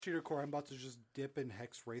Cheater core, I'm about to just dip in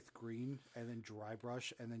Hex Wraith green and then dry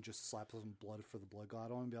brush and then just slap some blood for the blood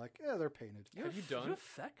god on and be like, yeah, they're painted. Have you done? You have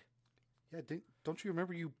Feck? Yeah, don't you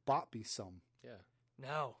remember you bought me some? Yeah,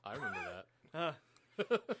 No. I remember that.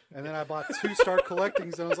 And then I bought 2 Start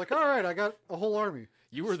Collectings and I was like, all right, I got a whole army.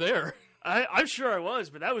 You were there. I'm sure I was,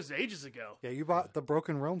 but that was ages ago. Yeah, you bought the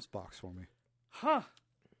Broken Realms box for me. Huh.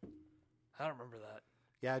 I don't remember that.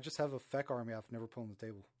 Yeah, I just have a Feck army I've never put on the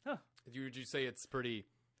table. Huh. Would you say it's pretty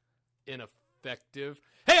ineffective?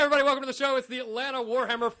 Hey, everybody, welcome to the show. It's the Atlanta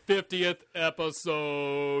Warhammer 50th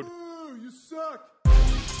episode. Ooh, you suck!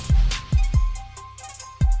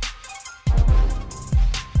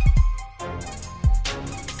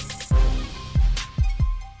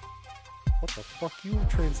 What the fuck? You were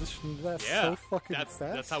transitioning to that so fucking fast.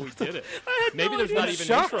 That's how we did it. had Maybe no there's idea. not even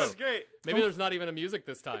Shocked. intro. That's great. Maybe there's not even a music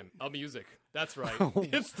this time. A music. That's right.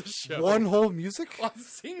 It's the show. One whole music?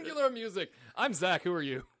 Singular music. I'm Zach. Who are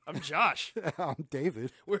you? I'm Josh. I'm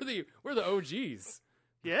David. We're the OGs.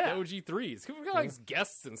 Yeah. The OG threes. We've got like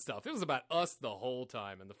guests and stuff. It was about us the whole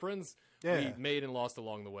time and the friends Yeah. we made and lost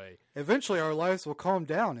along the way. Eventually our lives will calm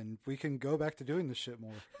down and we can go back to doing this shit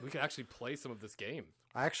more. We can actually play some of this game.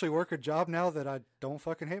 I actually work a job now that I don't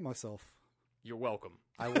fucking hate myself. You're welcome.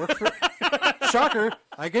 I work for... Shocker!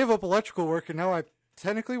 I gave up electrical work and now I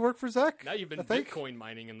technically work for Zach. Now you've been I think. Bitcoin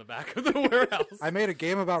mining in the back of the warehouse. I made a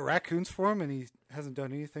game about raccoons for him and he hasn't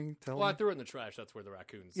done anything to help Well, I me. threw it in the trash. That's where the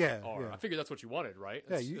raccoons Yeah, are. yeah. I figured that's what you wanted, right?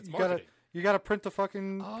 Yeah, It's, you it's gotta marketing. print the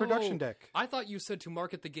fucking production deck. I thought you said to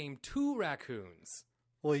market the game to raccoons.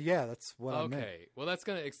 Well, yeah, that's what I meant. Okay. Well, that's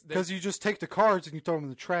going to... Because you just take the cards and you throw them in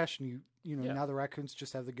the trash and you know, Yeah. now the raccoons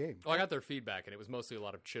just have the game. Well, I got their feedback, and it was mostly a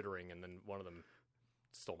lot of chittering, and then one of them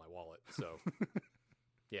stole my wallet. So,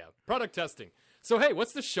 yeah, product testing. So, hey,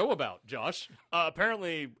 what's the show about, Josh?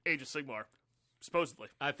 Apparently, Age of Sigmar. Supposedly.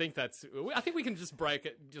 I think we can just break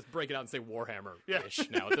it out and say Warhammer-ish Yeah.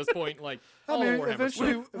 now at this point. Like, I all mean, Warhammer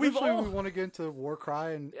eventually, stuff. we want to get into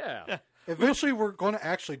Warcry, and Yeah. eventually we're going to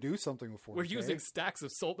actually do something with 40K. We're using stacks of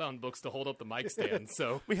Soulbound books to hold up the mic stand,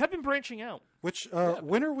 so We have been branching out. Which,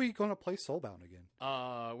 when are we going to play Soulbound again?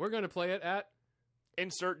 we're going to play it at...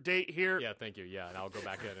 Insert date here. Yeah, thank you. Yeah, and I'll go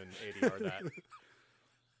back in and ADR that.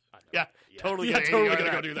 I know. Yeah, totally Yeah, gonna totally ADR gonna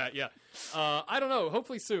go that. do that. Yeah, I don't know.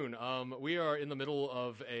 Hopefully soon. We are in the middle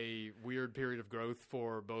of a weird period of growth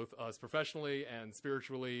for both us professionally and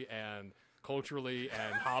spiritually and culturally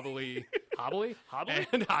and hobbly,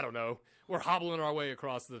 and I don't know. We're hobbling our way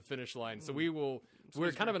across the finish line. So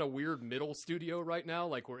we're kind of in a weird middle studio right now.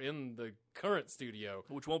 Like we're in the current studio.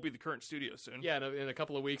 Which won't be the current studio soon. Yeah, in a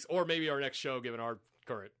couple of weeks, or maybe our next show, given our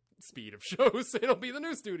current speed of shows, it'll be the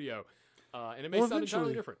new studio. And it may sound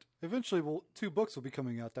entirely different. Eventually, 2 books will be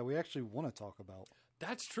coming out that we actually want to talk about.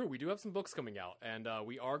 That's true. We do have some books coming out, and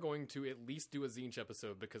we are going to at least do a Zinch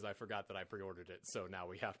episode because I forgot that I pre-ordered it. So now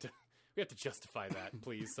we have to justify that,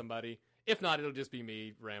 please, somebody. If not, it'll just be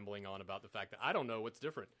me rambling on about the fact that I don't know what's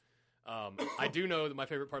different. I do know that my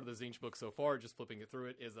favorite part of the Zinch book so far, just flipping it through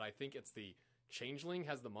it, is that I think it's the Changeling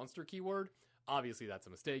has the monster keyword. Obviously, that's a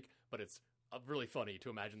mistake, but it's really funny to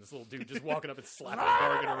imagine this little dude just walking up and slapping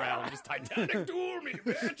Gargan around, just Titanic to me,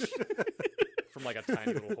 bitch! From like a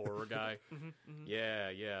tiny little horror guy.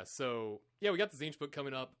 Yeah. So, yeah, we got the Zinch book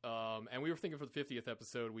coming up, and we were thinking for the 50th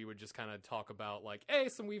episode, we would just kind of talk about, like, hey,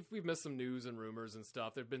 we've missed some news and rumors and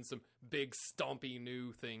stuff. There have been some big, stompy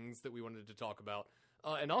new things that we wanted to talk about.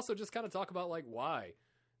 And also just kind of talk about, like, why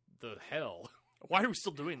the hell Why are we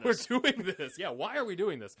still doing this? we're doing this. Yeah, why are we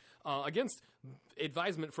doing this? Against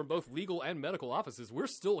advisement from both legal and medical offices, we're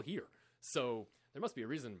still here. So there must be a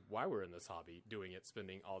reason why we're in this hobby, doing it,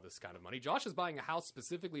 spending all this kind of money. Josh is buying a house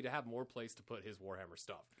specifically to have more place to put his Warhammer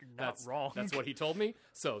stuff. That's wrong. That's what he told me,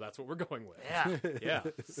 so that's what we're going with. Yeah. Yeah.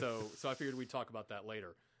 So I figured we'd talk about that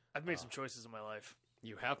later. I've made some choices in my life.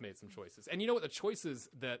 You have made some choices. And you know what? The choices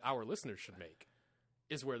that our listeners should make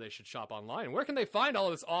is where they should shop online. Where can they find all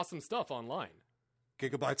of this awesome stuff online?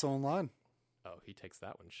 Gigabytes Online. Oh, he takes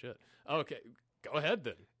that one. Shit. Okay, go ahead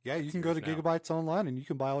then. Yeah, you can go to Yours now. Gigabytes Online and you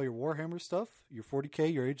can buy all your Warhammer stuff, your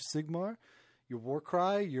 40K, your Age of Sigmar, your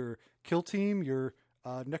Warcry, your Kill Team, your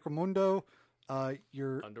Necromundo,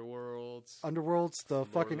 your Underworlds, the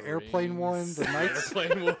fucking Lord of the airplane one, Rings, the Knights,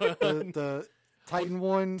 airplane one, the Titan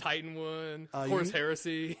one. Titan one, you Horus can-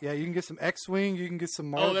 Heresy. Yeah, you can get some X-Wing, you can get some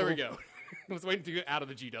Marvel. Oh, there we go. I was waiting to get out of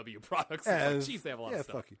the GW products. Yeah, It's like, geez, they have a lot of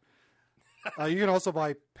stuff. fuck you. You can also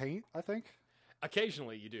buy paint, I think.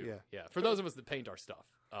 Occasionally you do. Yeah. For those of us that paint our stuff,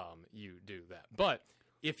 you do that. But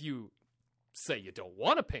if you say you don't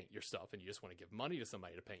want to paint your stuff and you just want to give money to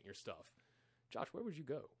somebody to paint your stuff, Josh, where would you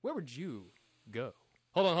go? Where would you go?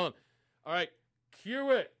 Hold on. All right, cue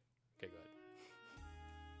it. Okay, go ahead.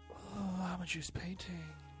 Llama Juice painting.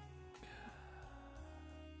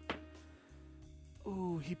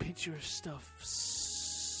 Ooh, he paints your stuff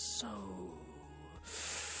so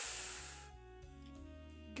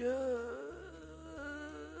good.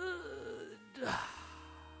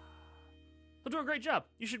 He'll do a great job.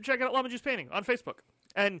 You should check out Llama Juice Painting on Facebook.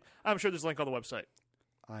 And I'm sure there's a link on the website.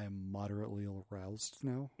 I am moderately aroused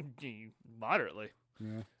now. Moderately.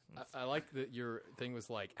 Yeah. I like that your thing was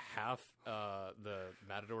like half the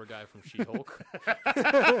Matador guy from She-Hulk,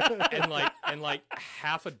 and like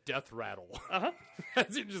half a death rattle. Uh-huh.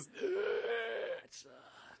 As you just It's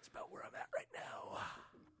about where I'm at right now.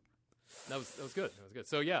 that was good. That was good.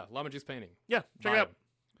 So yeah, Llama Juice Painting. Yeah, check Buy it out. him.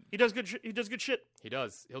 He does good. He does good shit. He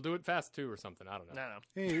does. He'll do it fast too, or something. I don't know.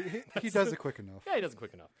 No. He does it quick enough. Yeah, he doesn't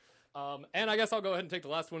quick enough. And I guess I'll go ahead and take the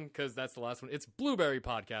last one because that's the last one. It's Blueberry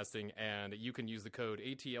Podcasting, and you can use the code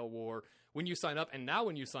ATLWAR when you sign up. And now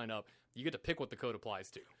when you sign up, you get to pick what the code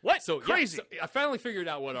applies to. What? So Crazy. Yeah, so I finally figured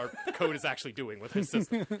out what our code is actually doing with this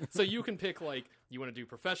system. So you can pick, like, you want to do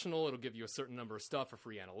professional. It'll give you a certain number of stuff for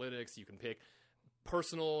free analytics. You can pick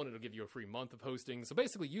personal, and it'll give you a free month of hosting. So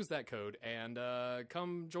basically use that code and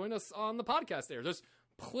come join us on the podcast there. There's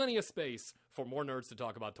plenty of space for more nerds to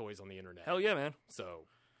talk about toys on the internet. Hell yeah, man. So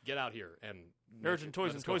get out here and Nerds and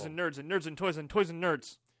toys and toys and nerds and nerds and toys and toys and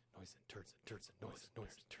nerds. noise and turds and turds and noise and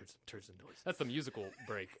turds and turds and noise. That's the musical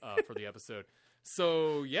break for the episode.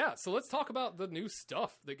 So yeah, so let's talk about the new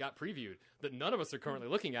stuff that got previewed that none of us are currently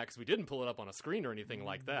looking at because we didn't pull it up on a screen or anything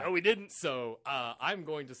like that. No, we didn't. So I'm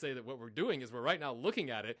going to say that what we're doing is we're right now looking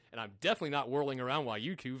at it, and I'm definitely not whirling around while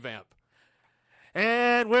you two vamp.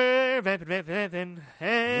 And we're vamping, vamping,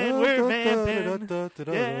 and we're vamping.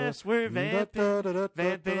 Yes, we're vamping,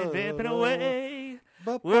 vamping away.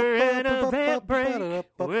 We're in a vamp break.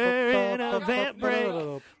 We're in a vamp break.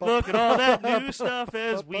 Look at all that new stuff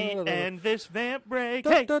as we end this vamp break.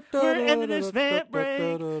 Hey, we're ending this vamp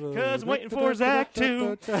break because I'm waiting for Zach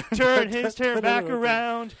to turn his chair back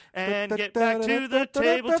around and get back to the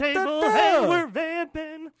table. Hey, we're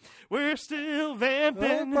vamping. We're still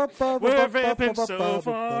vamping. We're vamping so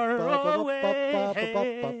far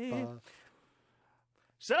away.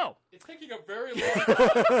 So, It's taking a very long time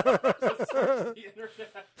to search the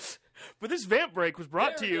internet. but this vamp break was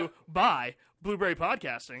brought There to we you go. by Blueberry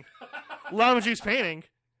Podcasting, Llama Juice Painting,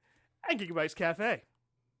 and Gigabytes Cafe.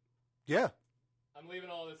 Yeah. I'm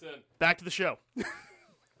leaving all this in. Back to the show.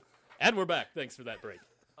 And we're back. Thanks for that break.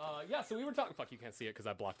 Yeah, so we were talking. Fuck, you can't see it because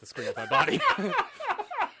I blocked the screen with my body.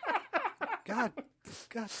 God,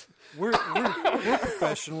 we're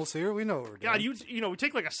professionals here. We know what we're doing. God, you know, we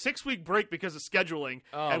take like a 6-week break because of scheduling,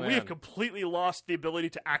 Oh, and we man. have completely lost the ability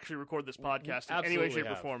to actually record this podcast in any way, shape,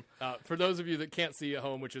 or form. For those of you that can't see at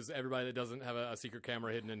home, which is everybody that doesn't have a secret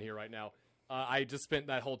camera hidden in here right now, I just spent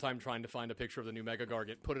that whole time trying to find a picture of the new Mega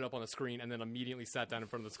Gargant, put it up on the screen, and then immediately sat down in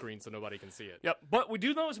front of the screen so nobody can see it. Yep, but we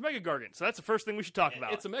do know it's a Mega Gargant, so that's the first thing we should talk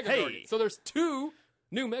about. It's a Mega hey. Gargant. So there's two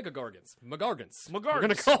new Mega Gargants. Magargants. Magargants. We're going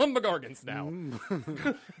to call them Magargants now.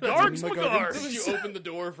 Gargs, Magargants. So Magargs. you open the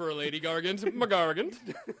door for a lady Gargant. Magargant.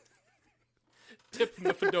 Tip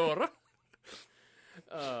the fedora.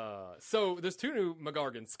 So there's two new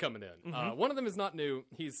Magargants coming in. One of them is not new.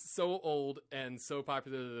 He's so old and so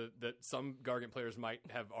popular that some Gargant players might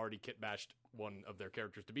have already kit bashed one of their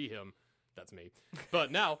characters to be him. That's me.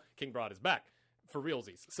 But now King Broad is back for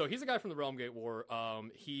realsies. So he's a guy from the Realm Gate War.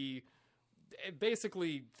 He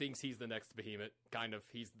basically thinks he's the next behemoth. Kind of,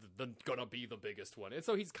 he's gonna be the biggest one, and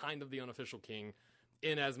so he's kind of the unofficial king,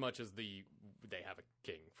 in as much as they have a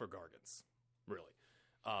king for Gargants, really.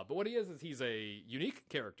 But what he is he's a unique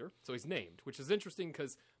character, so he's named, which is interesting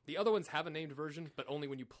because the other ones have a named version, but only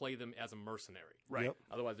when you play them as a mercenary. Right. Yep.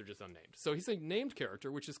 Otherwise, they're just unnamed. So he's a named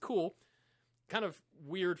character, which is cool. Kind of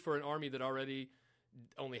weird for an army that already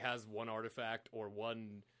only has one artifact or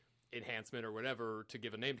one enhancement or whatever to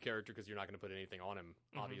give a named character because you're not going to put anything on him,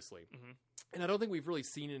 obviously. And I don't think we've really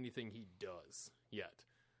seen anything he does yet,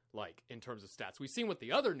 like in terms of stats. We've seen what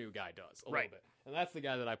the other new guy does a Right. little bit, and that's the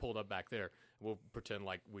guy that I pulled up back there. We'll pretend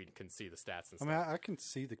like we can see the stats and I stuff. mean, I can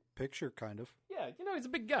see the picture, kind of. Yeah, he's a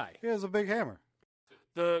big guy. He has a big hammer.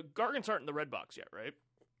 The Gargants aren't in the red box yet, right?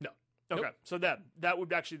 No. Okay, Nope. so that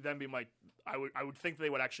would actually then be my. I would think they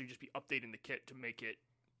would actually just be updating the kit to make it.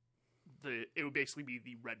 It would basically be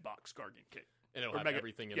the red box Gargant kit. And it'll Or have Mega-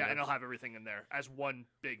 everything in yeah, there. and it'll have everything in there as one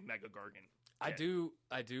big Mega Gargant. I kit.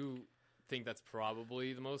 do think that's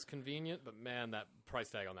probably the most convenient, but man, that price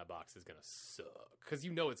tag on that box is gonna suck because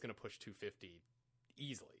it's gonna push 250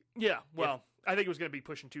 easily. Yeah, well, I think it was going to be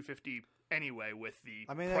pushing 250 anyway with the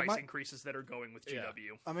I mean, price it might- increases that are going with Yeah.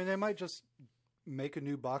 GW. I mean, they might just make a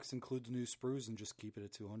new box, include the new sprues, and just keep it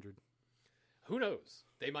at 200. Who knows?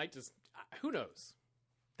 They might just. Who knows?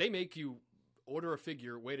 They make you order a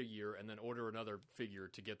figure, wait a year, and then order another figure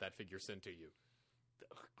to get that figure sent to you.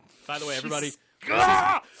 By the way, everybody,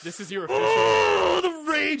 this is your official. Oh,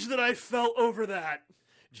 the rage that I felt over that.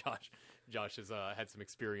 Josh has had some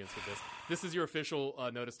experience with this. This is your official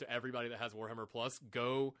notice to everybody that has Warhammer Plus.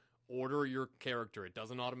 Go order your character. It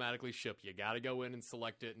doesn't automatically ship. You got to go in and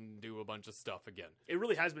select it and do a bunch of stuff again. It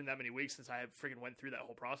really has been that many weeks since I have freaking went through that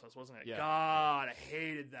whole process, wasn't it? Yeah. God, I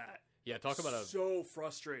hated that. Yeah, talk about a so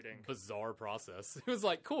frustrating, bizarre process. It was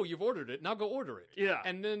like, cool, you've ordered it. Now go order it. Yeah,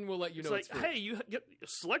 and then we'll let you know. It's it's like, free. hey, you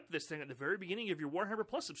select this thing at the very beginning of your Warhammer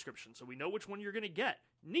Plus subscription, so we know which one you're going to get.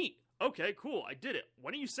 Neat. Okay, cool. I did it.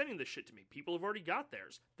 When are you sending this shit to me? People have already got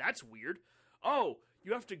theirs. That's weird. Oh,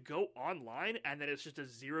 you have to go online, and then it's just a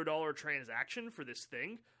 $0 transaction for this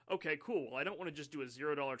thing? Okay, cool. Well, I don't want to just do a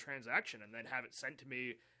 $0 transaction and then have it sent to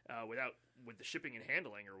me with the shipping and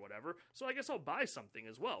handling or whatever. So I guess I'll buy something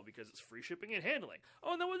as well because it's free shipping and handling.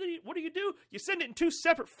 Oh, and then what do? You send it in 2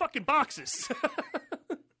 separate fucking boxes.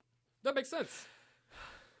 That makes sense.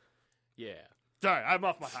 Yeah. Sorry, I'm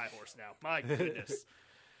off my high horse now. My goodness.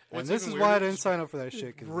 And this is why I didn't sign up for that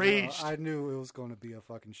shit. 'Cause, Raged. I knew it was going to be a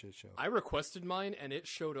fucking shit show. I requested mine, and it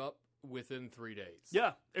showed up within 3 days.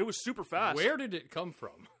 Yeah, it was super fast. Where did it come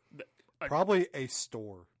from? Probably a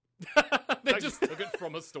store. They just took it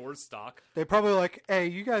from a store's stock. They probably like, hey,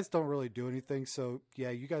 you guys don't really do anything, so yeah,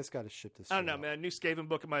 you guys got to ship this. I don't know, shit out. man. New Skaven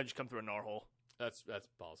book, it might have just come through a narhole. That's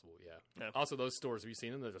possible, yeah. Yeah. Also, those stores, have you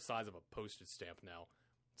seen them? They're the size of a postage stamp now.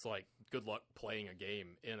 It's like, good luck playing a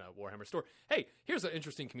game in a Warhammer store. Hey, here's an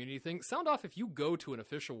interesting community thing. Sound off if you go to an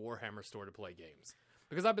official Warhammer store to play games.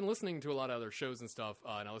 Because I've been listening to a lot of other shows and stuff,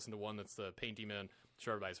 and I listened to one that's the Painty Man. I'm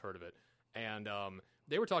sure everybody's heard of it. And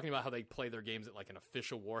they were talking about how they play their games at like an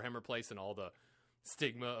official Warhammer place and all the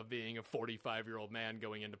stigma of being a 45-year-old man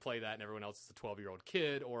going in to play that and everyone else is a 12-year-old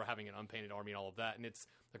kid or having an unpainted army and all of that. And it's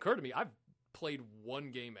occurred to me, I've played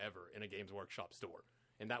one game ever in a Games Workshop store.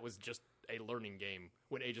 And that was just a learning game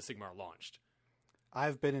when Age of Sigmar launched.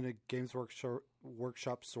 I've been in a Games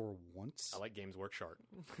Workshop store once. I like Games Workshop.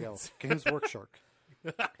 Yeah, Games Workshop.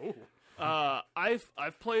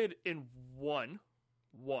 I've played in one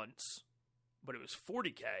once, but it was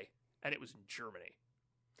 40K, and it was in Germany.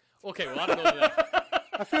 Okay, well, I don't know that.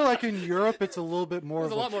 I feel like in Europe it's a little bit more.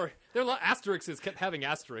 There's a lot more. There are a lot asterisks. Kept having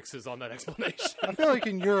asterisks on that explanation. I feel like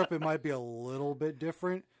in Europe it might be a little bit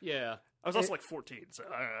different. Yeah, I was also like 14, so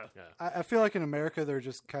I feel like in America they're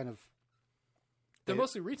just kind of. they're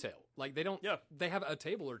mostly retail. Like they don't. Yeah. They have a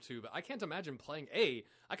table or two, but I can't imagine playing.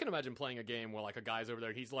 I can imagine playing a game where like a guy's over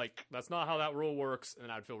there. He's like, "That's not how that rule works,"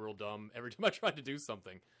 and I'd feel real dumb every time I tried to do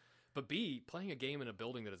something. But B, playing a game in a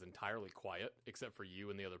building that is entirely quiet except for you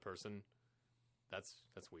and the other person. That's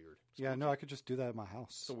weird. Yeah, no, I could just do that at my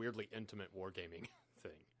house. It's a weirdly intimate wargaming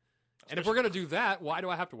thing. And if we're gonna do that, why do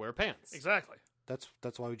I have to wear pants? exactly.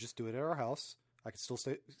 That's why we just do it at our house. I can still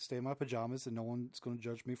stay in my pajamas, and no one's going to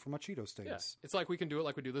judge me for my Cheeto stains. Yeah. It's like we can do it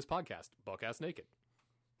like we do this podcast, buck-ass naked.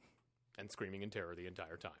 And screaming in terror the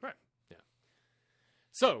entire time. Right. Yeah.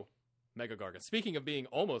 So, Mega Gargant, speaking of being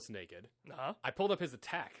almost naked, Uh-huh. I pulled up his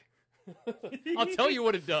attack. I'll tell you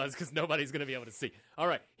what it does, because nobody's going to be able to see. All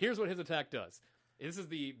right, here's what his attack does. This is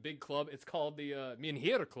the big club. It's called the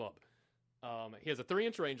Mynheer Club. He has a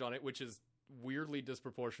 3-inch range on it, which is weirdly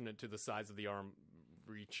disproportionate to the size of the arm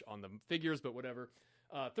reach on the figures, but whatever.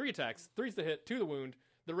 3 attacks, 3's the hit, 2 the wound.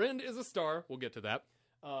 The rend is a star. We'll get to that.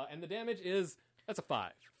 And the damage is, that's a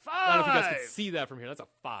 5. 5! I don't know if you guys can see that from here. That's a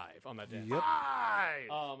 5 on that damage. Yep.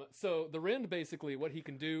 5! So the rend, basically, what he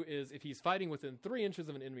can do is if he's fighting within 3 inches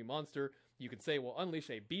of an enemy monster, you can say, well, unleash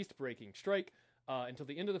a beast-breaking strike. Until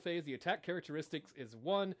the end of the phase, the attack characteristic is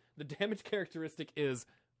 1. The damage characteristic is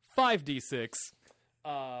 5d6.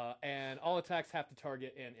 And all attacks have to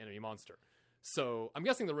target an enemy monster. So I'm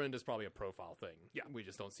guessing the rend is probably a profile thing. Yeah. We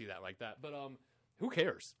just don't see that like that. But who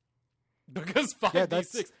cares? Because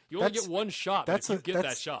 5d6, you only get one shot, but if you get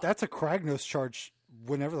that shot. That's a Kragnos charge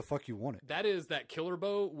whenever the fuck you want it. That is that killer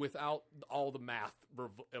bow without all the math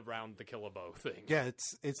around the killer bow thing. Yeah,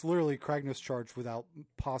 it's literally Kragnos charge without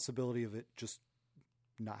possibility of it just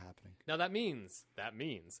not happening. Now that means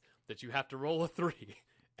that you have to roll a 3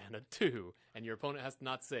 and a 2, and your opponent has to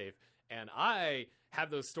not save. And I have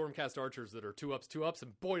those Stormcast archers that are 2-ups,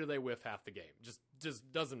 and boy do they whiff half the game. Just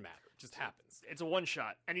doesn't matter. It just happens. It's a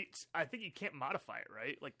one-shot. And I think you can't modify it,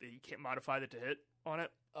 right? Like, you can't modify the to hit on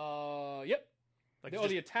it? Yep. Like,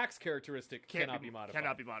 The attack's characteristic cannot be modified.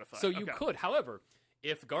 Cannot be modified. So you Okay. could. However,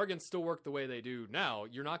 if Gargants still work the way they do now,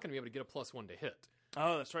 you're not going to be able to get a +1 to hit.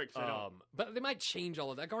 Oh, that's right. 'Cause I don't. But they might change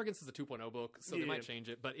all of that. Gargants is a 2.0 book, so they Yeah. might change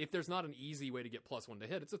it. But if there's not an easy way to get +1 to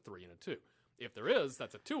hit, it's a 3 and a 2. If there is,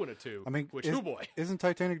 that's a 2 and a 2. I mean, which, oh boy. Isn't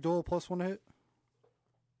Titanic Duel a +1 to hit?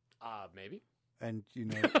 Maybe. And,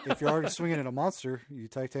 if you're already swinging at a monster, you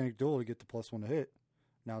Titanic Duel to get the +1 to hit.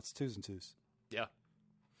 Now it's 2s and 2s. Yeah.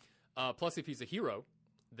 Plus, if he's a hero,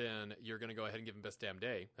 then you're going to go ahead and give him Best Damn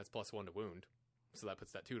Day. That's +1 to wound. So that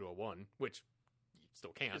puts that 2 to a 1, which you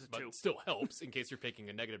still can't, but still helps in case you're taking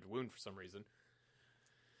a negative to wound for some reason.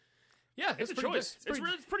 Yeah, It's a choice.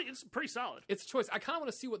 It's pretty solid. It's a choice. I kind of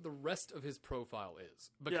want to see what the rest of his profile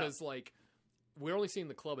is. Because, we're only seeing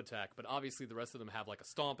the club attack, but obviously the rest of them have, a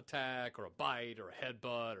stomp attack or a bite or a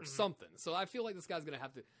headbutt or something. So I feel like this guy's going to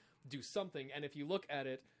have to do something. And if you look at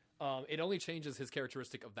it, it only changes his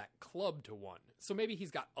characteristic of that club to 1. So maybe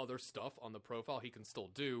he's got other stuff on the profile he can still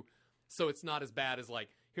do. So it's not as bad as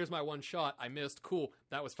here's my one shot, I missed, cool,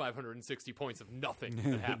 that was 560 points of nothing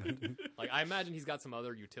that happened. I imagine he's got some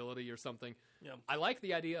other utility or something. Yeah. I like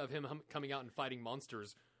the idea of him coming out and fighting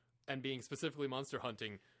monsters and being specifically monster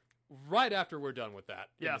hunting right after we're done with that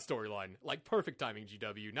in the storyline. Perfect timing,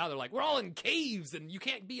 GW. Now they're we're all in caves and you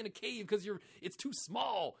can't be in a cave because it's too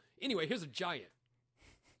small. Anyway, here's a giant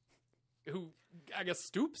who I guess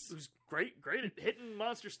stoops. Who's great at hitting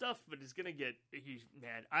monster stuff, but he's gonna get.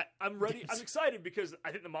 I'm ready. I'm excited because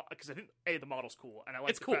I think the model's cool, and I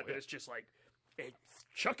like it's the cool, fact that it's just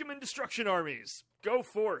chuck him in destruction armies, go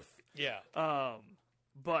forth. Yeah.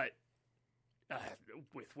 But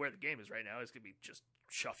with where the game is right now, it's gonna be just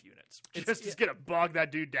chuff units. Just gonna bog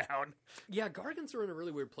that dude down. Yeah, Gargants are in a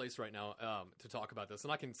really weird place right now to talk about this.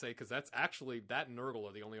 And I can say, because that's actually, that and Nurgle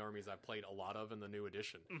are the only armies I've played a lot of in the new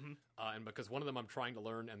edition. Mm-hmm. And because one of them I'm trying to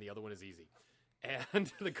learn and the other one is easy.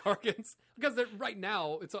 And the Gargants, because right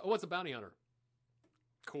now, what's a bounty hunter?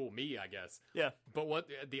 Cool, me, I guess. Yeah. But what,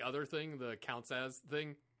 the other thing, the counts as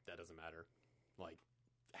thing, that doesn't matter.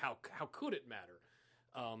 How could it matter?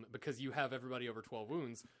 Because you have everybody over 12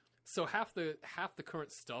 wounds. So half the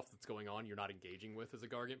current stuff that's going on, you're not engaging with as a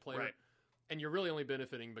Gargant player, right. And you're really only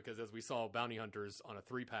benefiting because, as we saw, bounty hunters on a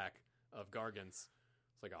 3-pack of Gargants,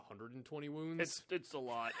 it's 120 wounds. It's a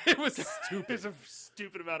lot. It was stupid. It's a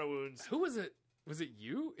stupid amount of wounds. Who was it? Was it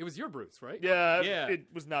you? It was your brutes, right? Yeah. It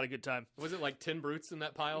was not a good time. Was it 10 brutes in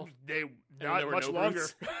that pile? They there not were much no longer.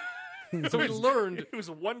 So we learned it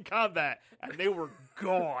was one combat, and they were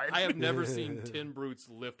gone. I have never seen 10 brutes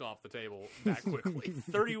lift off the table that quickly.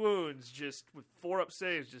 30 wounds, just with 4-up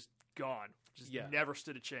saves, just gone. Just never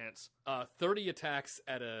stood a chance. 30 attacks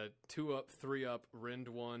at a 2-up, 3-up, rend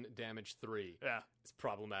 1, damage 3. Yeah. It's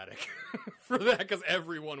problematic for that because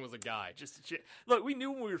everyone was a guy. Look, we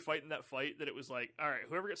knew when we were fighting that fight that it was all right,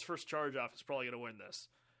 whoever gets first charge off is probably going to win this.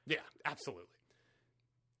 Yeah, absolutely.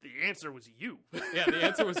 The answer was you. Yeah, the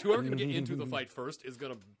answer was whoever can get into the fight first is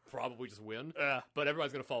going to probably just win. Yeah. But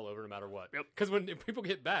everybody's going to fall over no matter what. Yep. Because if people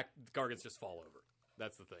get back, Gargants just fall over.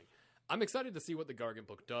 That's the thing. I'm excited to see what the Gargant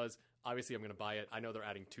book does. Obviously, I'm going to buy it. I know they're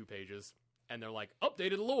adding 2 pages. And they're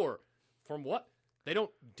updated lore. From what? They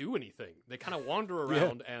don't do anything. They kind of wander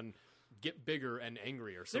around and get bigger and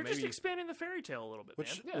angrier. So they're just expanding the fairy tale a little bit,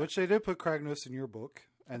 which they did put Kragnos in your book.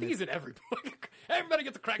 And I think he's in every book. Everybody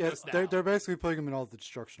gets a Kragnos now. They're basically putting him in all the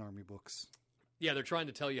Destruction Army books. Yeah, they're trying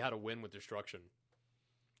to tell you how to win with Destruction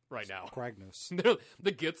right now. Kragnos.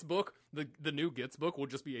 The Gitz book, the new Gitz book will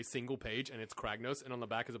just be a single page, and it's Kragnos, and on the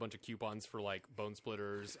back is a bunch of coupons for Bone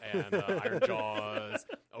Splitters and Iron Jaws,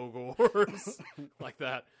 Ogres, like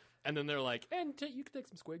that. And then they're and you can take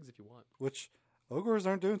some squigs if you want. Which Ogres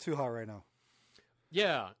aren't doing too hot right now.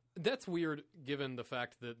 Yeah, that's weird given the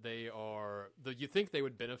fact that they are... you think they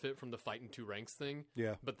would benefit from the fight in 2 ranks thing.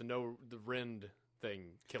 Yeah. But the rend thing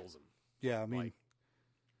kills them. Yeah, I mean...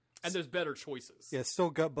 and there's better choices. Yeah,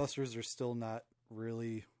 still Gutbusters are still not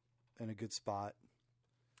really in a good spot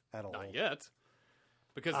at all. Not yet.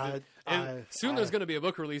 Because soon there's going to be a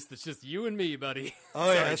book release that's just you and me, buddy. Oh,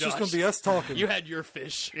 Sorry, yeah, it's Josh. just going to be us talking. You had your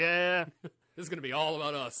fish. Yeah. This is going to be all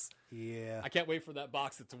about us. Yeah. I can't wait for that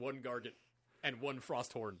box that's 1 Gargant and 1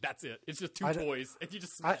 Frosthorn. That's it. It's just 2 toys, and you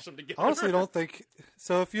just smash them together. I honestly don't think...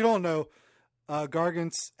 So if you don't know,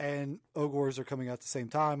 Gargants and Ogres are coming out at the same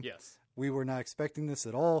time. Yes. We were not expecting this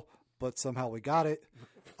at all, but somehow we got it.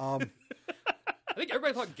 I think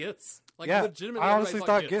everybody thought Gitz. Legitimately, I honestly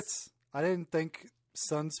thought Gitz. I didn't think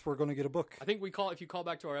Sons were going to get a book. I think if you call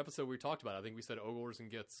back to our episode we talked about it, I think we said Ogres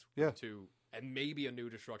and Gitz were 2, and maybe a new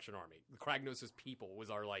Destruction Army. Kragnos' people was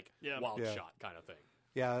our wild shot kind of thing.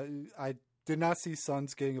 Yeah, I did not see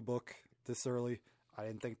Sons getting a book this early. I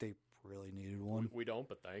didn't think they really needed one. We don't,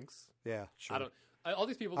 but thanks. Yeah, sure. I don't. All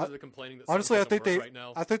these people that are complaining that honestly, I think right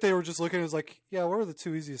now. I think they were just looking as what are the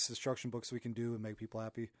 2 easiest destruction books we can do and make people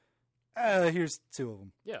happy? Here's 2 of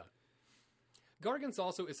them. Yeah. Gargants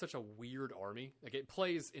also is such a weird army. It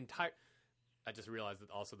plays I just realized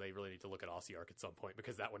that also they really need to look at Ossiarch at some point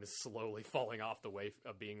because that one is slowly falling off the way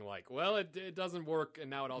of being like, well, it doesn't work, and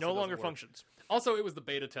now it also No longer doesn't work. functions. Also, it was the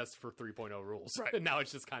beta test for 3.0 rules, Right. and now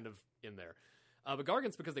it's just kind of in there. But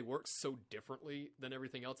Gargants, because they work so differently than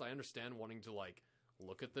everything else, I understand wanting to like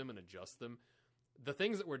look at them and adjust them. The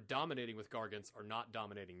things that were dominating with Gargants are not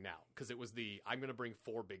dominating now because it was I'm going to bring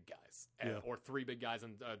 4 big guys or 3 big guys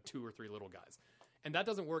and 2 or 3 little guys, and that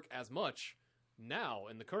doesn't work as much now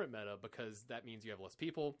in the current meta because that means you have less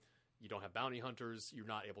people, you don't have bounty hunters, you're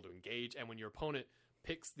not able to engage, and when your opponent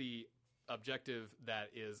picks the objective that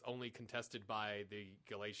is only contested by the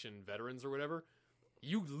Galatian veterans or whatever,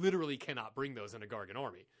 you literally cannot bring those in a Gargant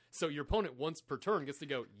army. So your opponent once per turn gets to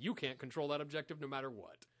go, you can't control that objective no matter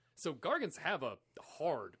what. So Gargants have a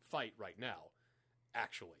hard fight right now,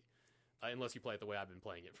 actually. Unless you play it the way I've been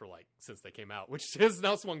playing it for since they came out, which has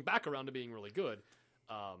now swung back around to being really good.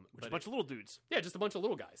 Which is a bunch of little dudes. Yeah, just a bunch of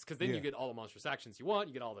little guys. Because then Yeah. you get all the monstrous actions you want,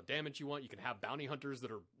 you get all the damage you want, you can have bounty hunters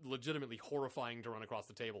that are legitimately horrifying to run across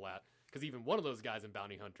the table at. Because even one of those guys in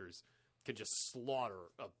bounty hunters can just slaughter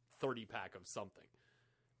a 30-pack of something.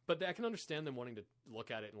 But I can understand them wanting to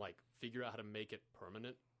look at it and figure out how to make it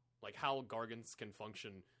permanent. Like how Gargants can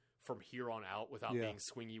function from here on out without being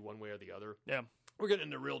swingy one way or the other. Yeah. We're getting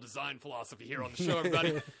into real design philosophy here on the show,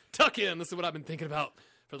 everybody. Tuck in. This is what I've been thinking about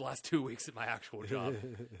for the last 2 weeks at my actual job.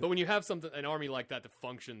 But when you have an army like that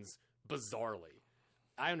functions bizarrely,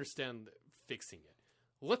 I understand fixing it.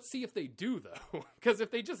 Let's see if they do, though. Because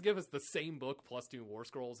if they just give us the same book plus 2 War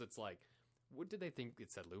Scrolls, it's like, what did they think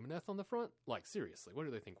it said Lumineth on the front? Seriously, what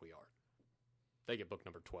do they think we are? They get book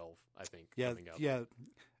number 12, I think, coming up. Yeah.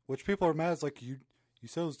 Which people are mad. It's like, you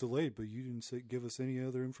said it was delayed, but you didn't give us any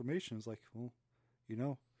other information. It's like, well,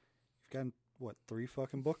 you've gotten, 3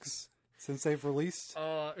 fucking books since they've released?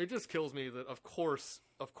 It just kills me that, of course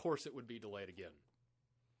it would be delayed again.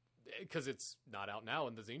 Because it's not out now,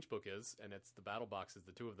 and the Tzeentch book is, and it's the battle boxes,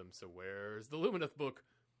 the 2 of them, so where's the Lumineth book?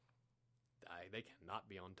 They cannot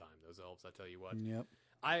be on time, those elves, I tell you what. Yep.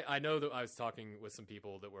 I know that I was talking with some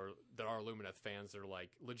people that are Lumineth fans that are like,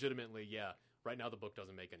 legitimately, yeah, right now the book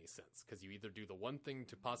doesn't make any sense, because you either do the one thing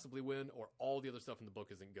to possibly win, or all the other stuff in the book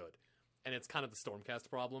isn't good. And it's kind of the Stormcast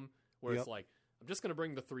problem, where it's like, I'm just going to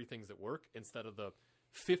bring the 3 things that work, instead of the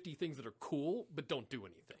 50 things that are cool, but don't do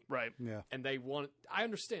anything. Right. Yeah. And I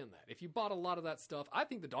understand that. If you bought a lot of that stuff, I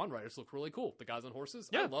think the Dawn Riders look really cool. The guys on horses,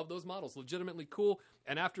 Yeah. I love those models. Legitimately cool.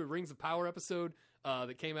 And after Rings of Power episode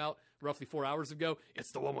that came out roughly 4 hours ago,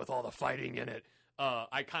 it's the one with all the fighting in it.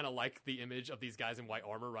 I kind of like the image of these guys in white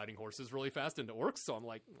armor riding horses really fast into orcs, so I'm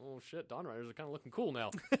like, oh shit, Dawn Riders are kind of looking cool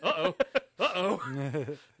now. Uh-oh.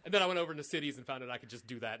 And then I went over into cities and found out I could just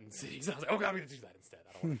do that in cities. I was like, okay, I'm going to do that instead.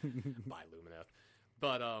 I don't want to buy Lumineth.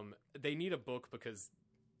 But they need a book because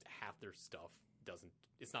half their stuff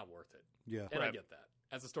it's not worth it. Yeah. And I Right. get that.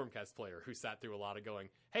 As a Stormcast player who sat through a lot of going,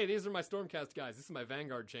 hey, these are my Stormcast guys. This is my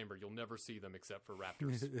Vanguard chamber. You'll never see them except for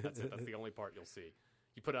Raptors. That's it. That's the only part you'll see.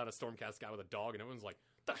 You put out a Stormcast guy with a dog and everyone's like,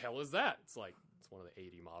 the hell is that? It's like, it's one of the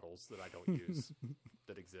 80 models that I don't use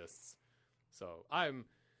that exists. So I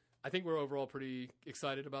think we're overall pretty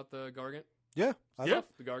excited about the Gargant Yeah. stuff.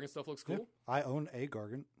 The Gargant stuff looks cool. I own a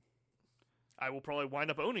Gargant. I will probably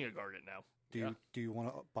wind up owning a Gargant now. Do you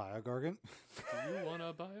want to buy a Gargant? Do you want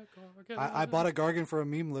to buy a Gargant? I bought a Gargant for a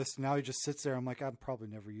meme list. Now he just sits there. I'm like, I'm probably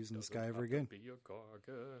never using this guy ever again. Be a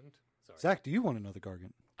Gargant. Sorry. Zach, do you want another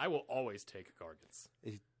Gargant? I will always take Gargants.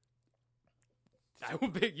 He- I will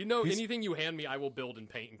be, anything you hand me, I will build and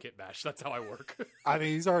paint and kit bash. That's how I work. I mean,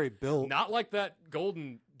 he's already built. Not like that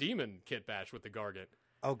golden demon kit bash with the Gargant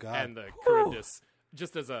Oh God. and the Charybdis.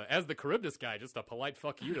 Just as the Charybdis guy, just a polite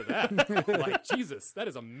fuck you to that. Like, Jesus, that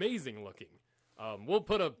is amazing looking. We'll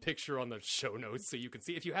put a picture on the show notes so you can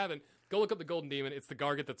see. If you haven't, go look up the golden demon. It's the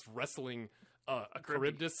Gargant that's wrestling a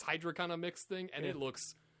Charybdis Hydra kind of mix thing, and it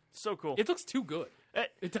looks So cool. too good.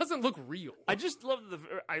 It doesn't look real. I just love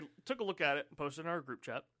I took a look at it and posted in our group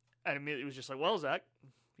chat, and immediately it was just like, well, Zach,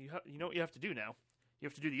 you know what you have to do now? You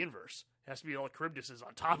have to do the inverse. It has to be all Charybdises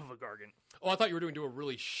on top of a Gargant. Oh, I thought you were doing a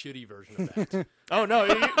really shitty version of that. Oh no!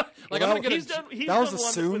 Like, I'm gonna get he's done that one was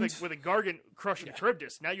assumed. with a Gargant crushing a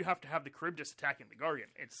Charybdis. Now you have to have the Charybdis attacking the Gargant.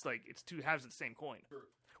 It's like it's 2 halves of the same coin.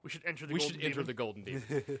 We should enter the. We golden should enter demon, the golden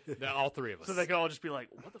demon. All 3 of us. so they can all just be like,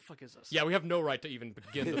 "What the fuck is this?" Yeah, we have no right to even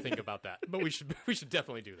begin to think about that, but we should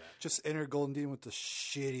definitely do that. Just enter Golden Demon with the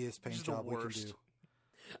shittiest paint Just the job we can worst. do.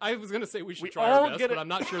 I was gonna say we should We try all our best, get but a- I'm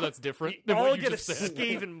not sure that's different We than all what you get a just said.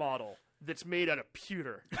 Skaven model that's made out of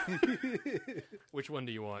pewter. Which one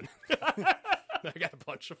do you want? I got a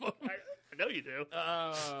bunch of them. I know you do.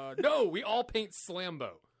 No, we all paint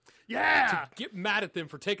Slambo. Yeah! Get mad at them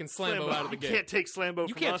for taking Slambo out of the game. You can't take Slambo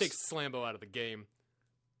You from can't us. take Slambo out of the game.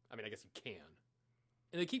 I mean, I guess you can.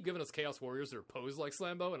 And they keep giving us Chaos Warriors that are posed like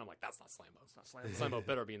Slambo, and I'm like, that's not Slambo. It's not Slambo. Slambo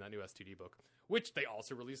better be in that new STD book. Which they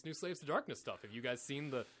also released new Slaves to Darkness stuff. Have you guys seen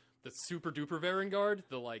the super duper Varangard?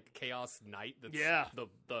 The like Chaos Knight that's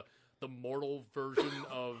the mortal version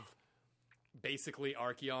of basically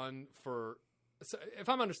Archeon for... So if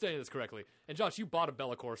I'm understanding this correctly, and Josh, you bought a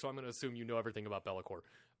Be'lakor, so I'm going to assume you know everything about Be'lakor.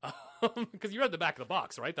 Because you read the back of the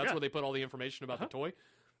box, right? That's where they put all the information about the toy.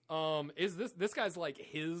 Is this guy's like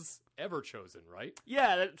his Everchosen, right?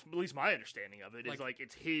 Yeah, that's at least my understanding of it. Is Like- like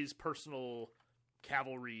it's his personal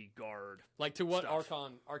cavalry guard. Like to what Stuff.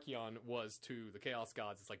 Archeon was to the Chaos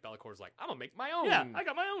Gods, it's like Bellacor's like, I'm gonna make my own Yeah, I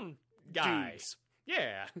got my own guy. dudes.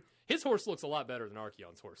 Yeah. His horse looks a lot better than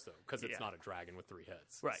Archeon's horse, though, because it's Yeah. not a dragon with 3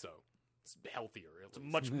 heads. Right. So it's healthier. At It's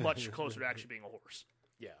least. much closer to actually being a horse.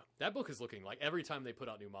 Yeah. That book is looking like every time they put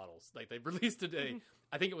out new models. Like they've released today,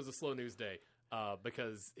 I think it was a slow news day,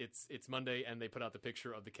 because it's Monday and they put out the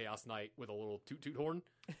picture of the Chaos Knight with a little toot horn.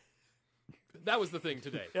 That was the thing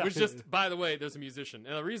today. It was just, by the way, there's a musician.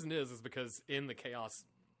 And the reason is because in the Chaos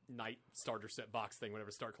Knight starter set box thing, whenever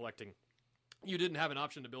you start collecting, you didn't have an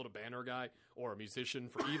option to build a banner guy or a musician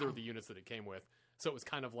for either of the units that it came with. So it was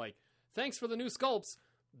kind of like, thanks for the new sculpts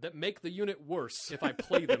that make the unit worse if I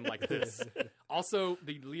play them like this. Also,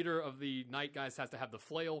 the leader of the Knight guys has to have the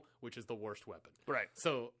flail, which is the worst weapon. Right.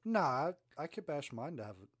 So, Nah, I could bash mine to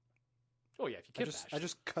have it. oh yeah, if you I can just, I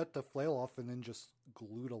just cut the flail off and then just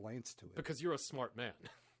glued a lance to it. because you're a smart man.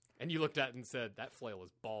 And you looked at it and said, that flail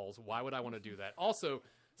is balls. Why would I want to do that? Also,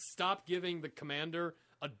 stop giving the commander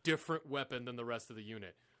a different weapon than the rest of the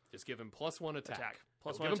unit. Just give him +1 attack.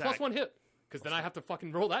 Plus Don't one give him attack. +1 hit. Because then I have to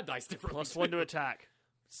fucking roll that dice differently. +1 too. to attack.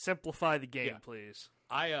 Simplify the game, Yeah. please.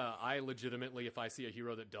 I legitimately, if I see a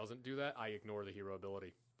hero that doesn't do that, I ignore the hero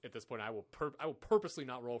ability. At this point, I will purposely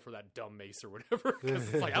not roll for that dumb mace or whatever,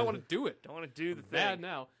 because it's like, I don't want to do it. Don't want to do the Bad thing.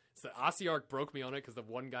 now. So Asiarch broke me on it because the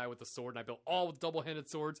one guy with the sword, and I built all with double-handed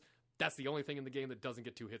swords. That's the only thing in the game that doesn't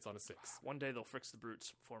get 2 hits on a 6. One day they'll fix the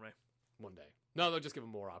brutes for me. One day. No, they'll just give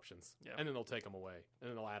them more options. Yeah. And then they'll take them away. And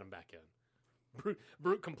then they'll add them back in.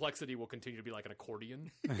 Brute complexity will continue to be like an accordion.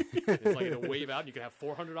 It's like it'll wave out and you can have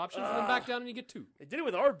 400 options and then back down and you get 2. They did it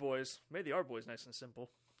with Ard Boys. Made the Ard Boys nice and simple.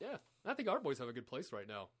 Yeah. I think our boys have a good place right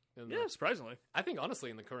now. In the- Yeah, surprisingly. I think honestly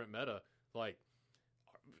in the current meta, like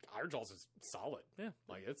Iron Jaws is solid. Yeah.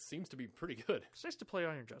 Like it seems to be pretty good. It's nice to play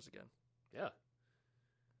Iron Jaws again Yeah.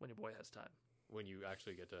 when your boy has time. When you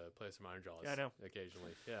actually get to play some Iron Jaws. Yeah, I know.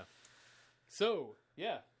 Occasionally. Yeah. So,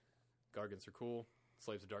 yeah. Gargants are cool.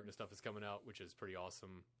 Slaves of Darkness stuff is coming out, which is pretty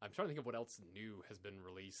awesome. I'm trying to think of what else new has been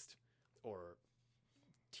released or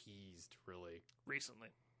teased, really. Recently.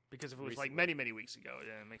 Because if it was Recently. like many weeks ago,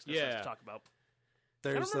 it makes no sense Yeah. to talk about.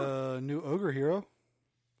 There's remember- a new ogre hero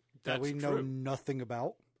that That's we know true. nothing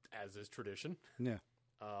about. As is tradition. Yeah.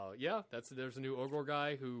 Yeah, there's a new Ogre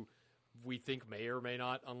guy who we think may or may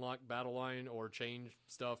not unlock Battle Line or change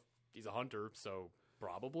stuff. He's a hunter, so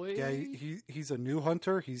probably. Yeah, he's a new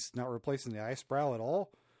hunter. He's not replacing the Icebrow at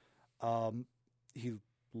all. He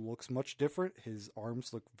looks much different. His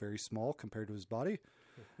arms look very small compared to his body.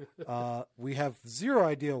 We have zero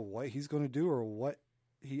idea what he's going to do or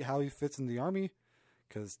how he fits in the army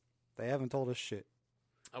because they haven't told us shit.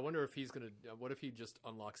 I wonder if he's gonna. What if he just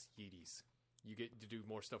unlocks Yeeties? You get to do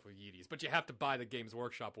more stuff with Yeeties, but you have to buy the Games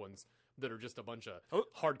Workshop ones that are just a bunch of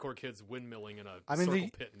hardcore kids windmilling in a circle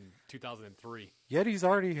pit in 2003. Yetis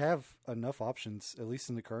already have enough options, at least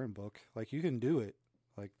in the current book. Like, you can do it.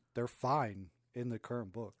 Like, they're fine in the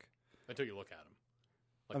current book. Until you look at them.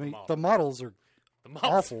 Like I mean, model. the models are The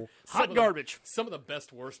models, awful. some Hot of garbage. Some of the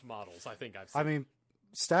best worst models I think I've seen. I mean,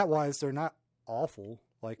 stat-wise, they're not awful.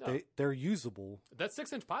 Like, No. they're usable. that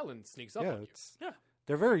 6-inch pylon sneaks up Yeah, on you. Yeah.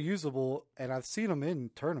 they're very usable, and I've seen them in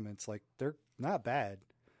tournaments. Like, they're not bad.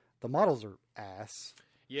 The models are ass.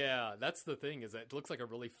 Yeah, that's the thing, is that it looks like a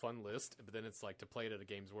really fun list, but then it's like to play it at a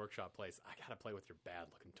Games Workshop place, I gotta play with your bad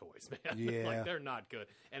looking toys, man. Yeah. Like, they're not good.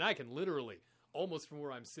 And I can literally, almost from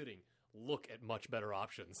where I'm sitting, look at much better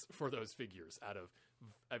options for those figures out of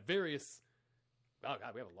various... Oh,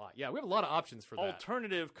 God, we have a lot. Yeah, we have a lot of options for that.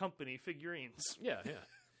 Alternative company figurines. Yeah.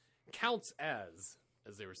 Counts as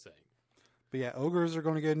they were saying. But yeah, ogres are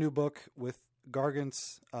going to get a new book with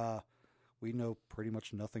Gargants. We know pretty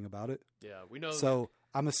much nothing about it. Yeah, we know... So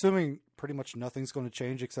I'm assuming pretty much nothing's going to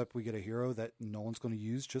change except we get a hero that no one's going to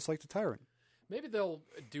use, just like the Tyrant. Maybe they'll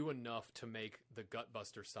do enough to make the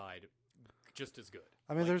Gutbuster side just as good.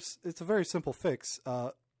 I mean, Like- it's a very simple fix.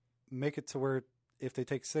 Make it to where if they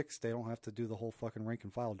take 6, they don't have to do the whole fucking rank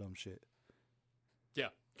and file dumb shit. Yeah,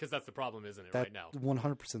 Because that's the problem, isn't it, That's right now?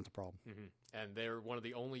 100% the problem. And they're one of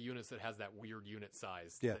the only units that has that weird unit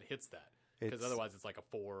size Yeah. that hits that. Because It's- otherwise it's like a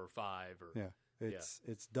 4 or 5. Or Yeah,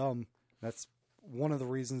 it's dumb. That's one of the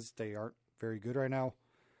reasons they aren't very good right now.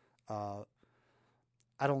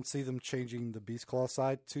 I don't see them changing the Beast Claw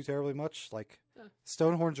side too terribly much. Like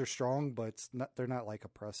Stonehorns are strong, but they're not like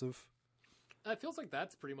oppressive. It feels like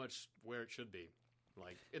that's pretty much where it should be.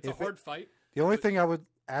 Like it's If a hard fight. The only thing I would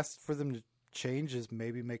ask for them to change is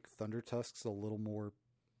maybe make Thunder Tusks a little more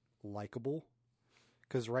likable.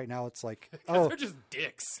 Because right now it's like, They're just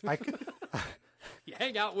dicks. I, You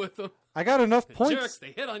hang out with them. I got enough points. Jerks.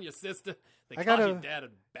 They hit on your sister. They I call gotta- your dad a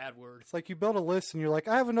bad word. It's like you build a list and you're like,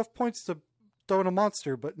 I have enough points to throw in a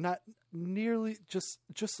monster, but not nearly, just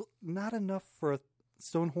not enough for a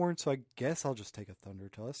Stonehorn, so I guess I'll just take a Thunder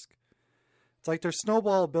Tusk. It's like their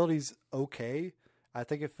snowball ability's okay. I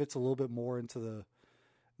think it fits a little bit more into the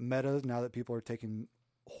meta now that people are taking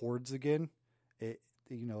hordes again.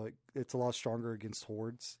 It's a lot stronger against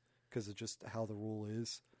hordes because of just how the rule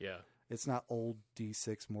is. Yeah. It's not old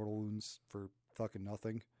D6 mortal wounds for fucking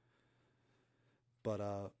nothing.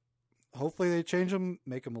 But hopefully they change them,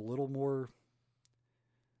 make them a little bit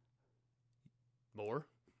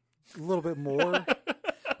more.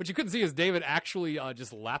 What you couldn't see is David actually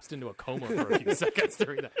just lapsed into a coma for a few seconds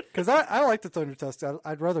during that. Because I like the Thunder Tusk.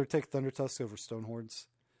 I'd rather take Thunder Tusk over Stonehorns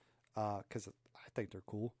because I think they're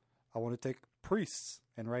cool. I want to take priests,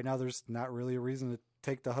 and right now there's not really a reason to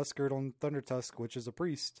take the Huskard on Thunder Tusk, which is a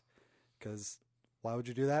priest. Because why would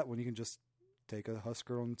you do that when you can just take a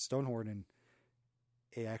Huskard on Stonehorn and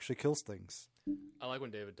it actually kills things? I like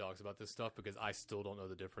when David talks about this stuff because I still don't know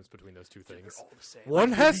the difference between those two things. All the same.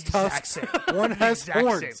 One Like, has the exact tusks, same. one The has exact same.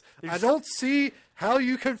 horns. There's I don't see how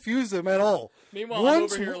you confuse them at all. Meanwhile, I'm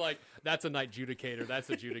One's over here like, that's a Knight Judicator, that's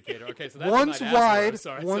a Judicator. Okay, so that's one's a Knight wide, Asmoro.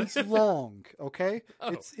 Sorry. one's long. Okay,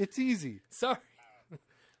 Oh. it's easy. Sorry.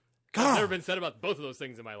 God. I've never been said about both of those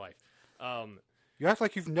things in my life. You act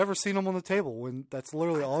like you've never seen them on the table when that's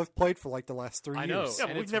literally all I've played for like the last 3 I years. know.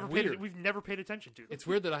 Yeah, And but it's weird. we've never paid attention to them. It's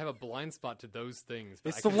weird that I have a blind spot to those things. But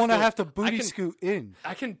It's I the can one I still- have to booty can- scoot in.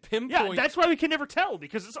 I can pinpoint. Yeah, that's why we can never tell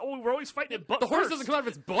because we're always fighting it butt the horse first. doesn't come out of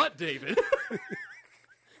its butt, David.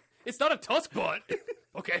 It's not a tusk butt.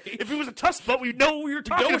 Okay. If it was a tusk butt, we'd know what we were know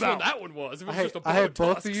talking which one about. that one was. If it was I just a had butt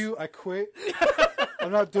both tusks. of you. I quit.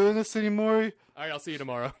 I'm not doing this anymore. All right, I'll see you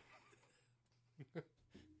tomorrow.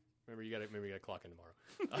 Remember, you gotta clock in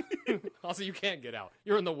tomorrow. Also, you can't get out.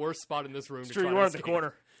 You're in the worst spot in this room. It's to true, try you to are in the escape.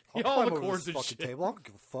 corner. I'll All climb the over cords this and fucking shit. table. I don't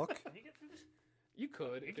give a fuck. Can you get through this? You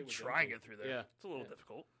could. You if can it was try and empty. get through there. Yeah. It's a little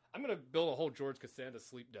difficult. I'm gonna build a whole George Costanza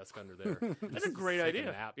sleep desk under there. That's a great Take idea.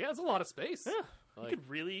 nap. Yeah, it's a lot of space. Yeah. Like, You could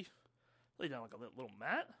really lay down like a little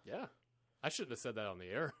mat. yeah. I shouldn't have said that on the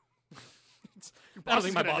air. Your I don't boss think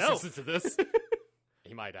is my gonna boss know. listens to this.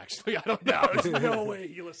 He might actually. I don't know. No, there's no way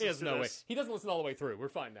he listens He has to no way. this. He doesn't listen all the way through. We're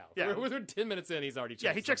fine now. Yeah. We're 10 minutes in. He's already checked.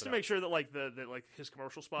 Yeah, he checks to something make sure that like the like his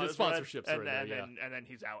commercial spot The is read, sponsorships are and in there, then, yeah. and then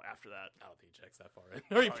he's out after that. out. I don't think he checks that far in.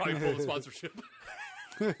 Or he probably pulled the sponsorship.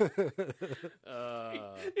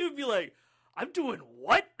 He would be like, "I'm doing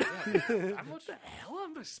what? How much? What the hell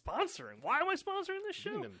am I sponsoring? Why am I sponsoring this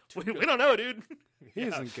show? Giving him We don't know, dude." He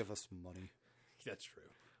doesn't give us money. That's true.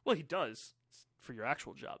 Well, he does for your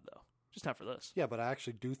actual job, though, just not for this. Yeah, but I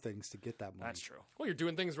actually do things to get that money. That's true. Well, you're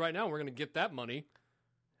doing things right now. We're going to get that money.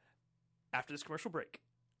 After this commercial break.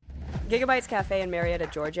 Gigabytes Cafe in Marietta,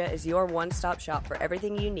 Georgia is your one-stop shop for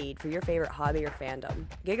everything you need for your favorite hobby or fandom.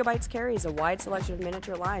 Gigabytes carries a wide selection of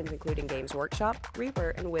miniature lines including Games Workshop, Reaper,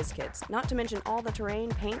 and WizKids, not to mention all the terrain,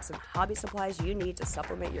 paints, and hobby supplies you need to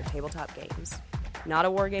supplement your tabletop games. Not a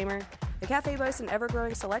wargamer? The cafe boasts an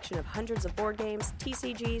ever-growing selection of hundreds of board games,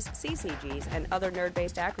 TCGs, CCGs, and other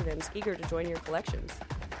nerd-based acronyms eager to join your collections.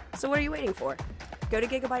 So what are you waiting for? Go to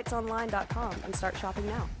gigabytesonline.com and start shopping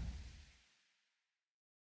now.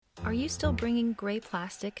 Are you still bringing gray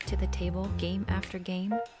plastic to the table game after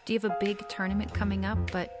game? Do you have a big tournament coming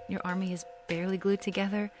up, but your army is barely glued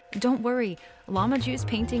together? Don't worry, Llama Juice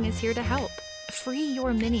Painting is here to help. Free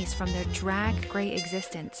your minis from their drag gray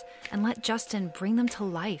existence and let Justin bring them to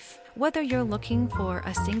life. Whether you're looking for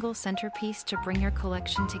a single centerpiece to bring your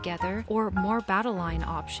collection together or more battle line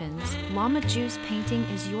options, Llama Juice Painting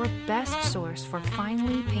is your best source for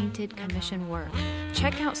finely painted commission work.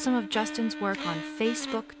 Check out some of Justin's work on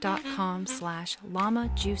facebook.com/Llama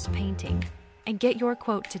Juice Painting and get your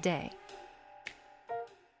quote today.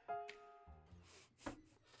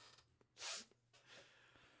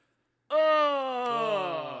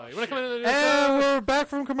 Oh, You want to come in? And we're back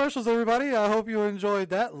from commercials, everybody. I hope you enjoyed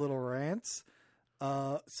that little rant.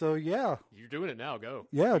 So yeah, You're doing it now. Go.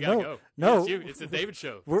 Yeah, You gotta no, go. no. It's you. It's the David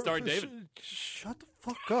Show. we're- Starring David. Shut the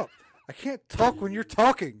fuck up! I can't talk when you're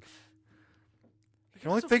talking. You can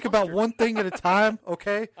only think about one thing at a time.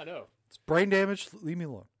 Okay, I know. it's brain damage. Leave me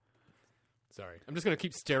alone. Sorry. I'm just going to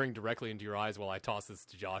keep staring directly into your eyes while I toss this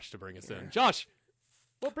to Josh to bring us in. Josh,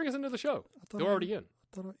 well, bring us into the show. thought You're I- already in.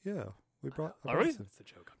 Yeah, we brought. I Already? brought us That's the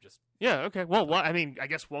joke. I'm just. Yeah, okay. Well, I mean, I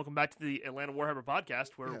guess welcome back to the Atlanta Warhammer podcast,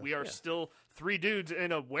 where Yeah. we are still 3 dudes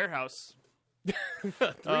in a warehouse. Three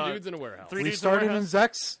dudes in a warehouse. three we dudes in a started in warehouse.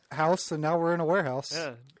 Zach's house, and now we're in a warehouse.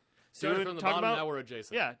 Yeah. Started from the talking bottom, about, now we're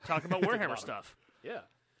adjacent. Yeah, talking about To the Warhammer bottom. stuff. Yeah.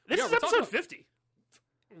 This Yeah, is we're talking episode about- 50.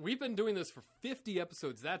 We've been doing this for 50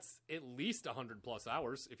 episodes. That's at least 100 plus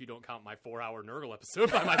hours. If you don't count my 4-hour Nurgle episode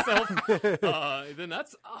by myself, then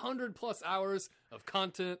that's 100 plus hours of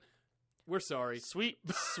content. We're sorry. Sweet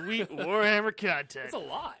Warhammer content. It's a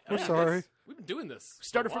lot. We're sorry. We've been doing this.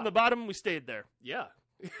 Started a from lot. the bottom, we stayed there. Yeah.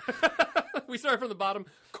 We started from the bottom,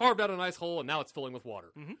 carved out a nice hole, and now it's filling with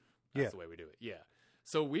water. Mm-hmm. That's Yeah. the way we do it. Yeah.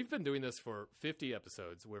 So we've been doing this for 50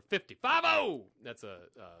 episodes. We're 50. That's a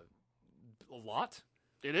lot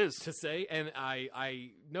It is. to say. And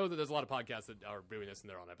I know that there's a lot of podcasts that are doing this, and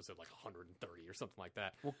they're on episode like 130 or something like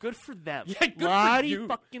that. Well, good for them. Yeah, good for Lottie you.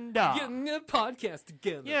 fucking da. Getting a podcast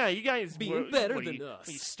together. Yeah, you guys Being were, better what, than you, us.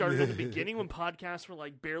 You started in the beginning when podcasts were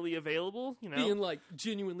like barely available, you know. Being like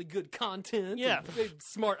genuinely good content. Yeah. And big,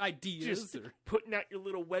 smart ideas. just or- putting out your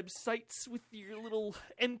little websites with your little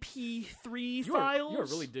MP3 You files. are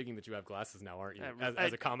really digging that you have glasses now, aren't you? I-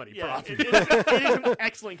 As a comedy yeah, prop. it is an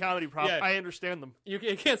excellent comedy prop. Yeah. I understand them. You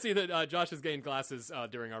can't see that Josh has gained glasses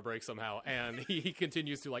during our break somehow, and he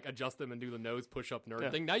continues to like adjust them and do the nose push-up nerd Yeah.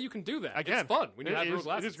 thing. Now you can do that. I can. It's fun when you It have real is-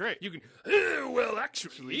 glasses. it is great. You can. Well,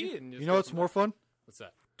 actually, and just You know go what's from more there. fun? What's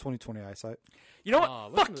that? 20/20 eyesight. You know what? Aw,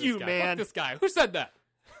 listen Fuck to this you, guy. man. Fuck this guy. Who said that?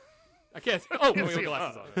 I can't. Oh, we have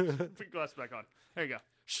glasses on. Put your glasses back on. There you go.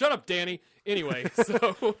 Shut up, Danny. Anyway,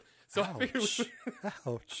 so I figured. Ouch.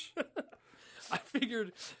 Ouch. I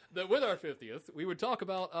figured that with our 50th, we would talk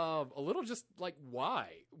about a little just like why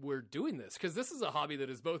we're doing this. Because this is a hobby that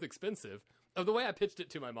is both expensive. Of the way I pitched it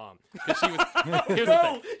to my mom. 'Cause she was, here's the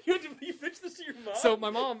thing. you pitched this to your mom? So my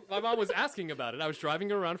mom was asking about it. I was driving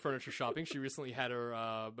her around furniture shopping. She recently had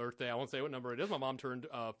her birthday. I won't say what number it is. My mom turned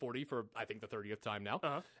 40 for, I think, the 30th time now.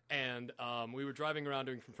 Uh-huh. And we were driving around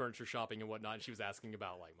doing some furniture shopping and whatnot. And she was asking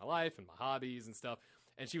about like my life and my hobbies and stuff.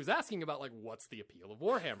 And she was asking about like what's the appeal of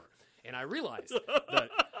Warhammer. And I realized that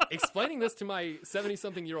explaining this to my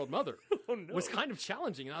 70-something-year-old mother was kind of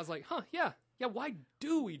challenging. And I was like, yeah, why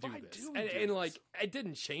do we do Why this? do we and do and this? like, it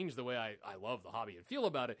didn't change the way I love the hobby and feel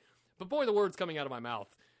about it. But boy, the words coming out of my mouth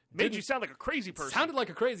Made didn't- you sound like a crazy person. sounded like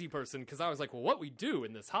a crazy person because I was like, well, what we do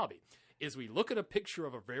in this hobby is we look at a picture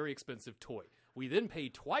of a very expensive toy. We then pay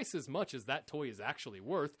twice as much as that toy is actually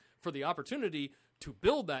worth for the opportunity to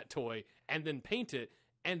build that toy and then paint it.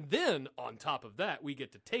 And then on top of that, we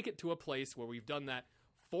get to take it to a place where we've done that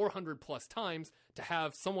 400 plus times to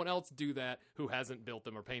have someone else do that who hasn't built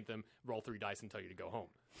them or paint them, roll 3 dice and tell you to go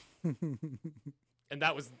home. And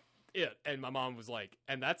that was it. And my mom was like,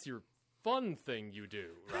 and that's your fun thing you do,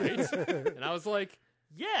 right? And I was like,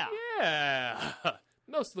 yeah.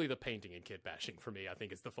 Mostly the painting and kit bashing for me, I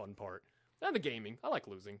think, is the fun part. And the gaming. I like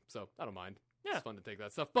losing, so I don't mind. Yeah. It's fun to take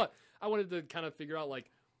that stuff. But I wanted to kind of figure out, like,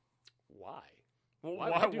 why? Well, Why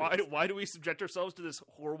would we do this? why do we subject ourselves to this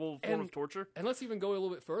horrible form of torture? And let's even go a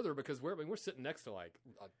little bit further because we're sitting next to like,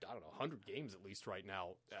 I don't know, 100 games at least right now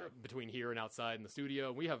between here and outside in the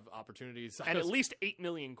studio. We have opportunities. And at least 8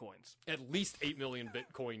 million coins. at least 8 million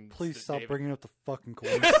Bitcoin. Please stop David. bringing up the fucking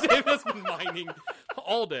coins. David's been mining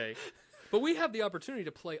all day. But we have the opportunity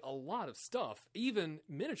to play a lot of stuff, even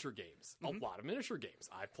miniature games. A lot of miniature games.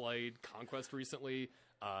 I played Conquest recently,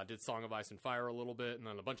 did Song of Ice and Fire a little bit, and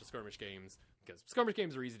then a bunch of skirmish games, because skirmish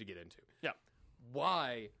games are easy to get into. Yeah.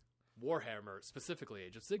 Why Warhammer, specifically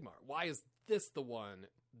Age of Sigmar? Why is this the one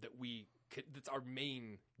that that's our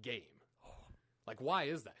main game? Like, why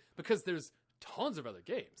is that? Because there's tons of other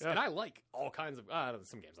games. Yeah. And I like all kinds of,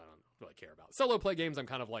 some games I don't really care about. Solo play games, I'm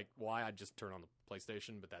kind of like, why? I just turn on the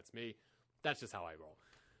PlayStation, but that's me. That's just how I roll.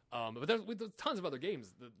 But there's tons of other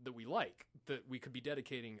games that we like, that we could be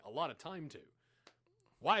dedicating a lot of time to.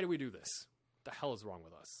 Why do we do this? The hell is wrong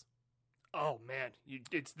with us? Oh man,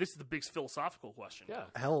 this is the big philosophical question. Yeah.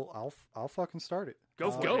 Hell, I'll fucking start it. Go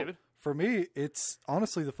for Go. it, David. For me, it's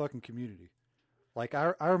honestly the fucking community. Like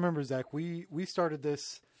I remember, Zach, we started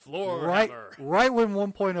this right when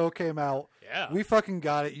 1.0 came out. Yeah. We fucking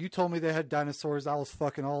got it. You told me they had dinosaurs. I was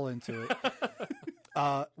fucking all into it.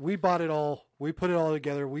 We bought it all. We put it all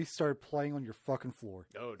together. We started playing on your fucking floor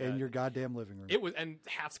Oh, in Dad. your goddamn living room. It was, and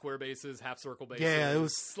half square bases, half circle bases. Yeah, it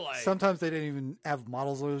was like, sometimes they didn't even have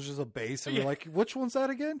models. It was just a base, and we're Yeah. like, "Which one's that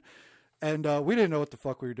again?" And we didn't know what the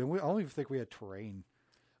fuck we were doing. I don't even think we had terrain.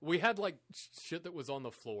 we had like shit that was on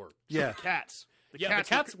the floor. Yeah, Cats. The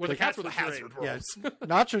cats were the hazard great. rolls. yeah.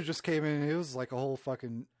 Nacho just came in. And it was like a whole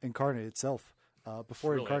fucking incarnate itself.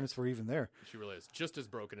 Before Really? incarnates were even there. She really is just as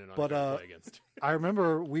broken and But, unfair to play against. I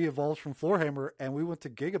remember we evolved from Floorhammer, and we went to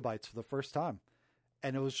Gigabytes for the first time,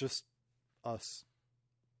 and it was just us.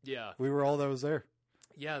 Yeah, We were all that was there.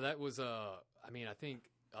 yeah, that was. I mean, I think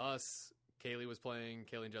us, Kaylee was playing,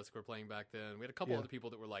 Kaylee and Jessica were playing back then. We had a couple Yeah. other people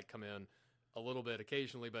that were like come in a little bit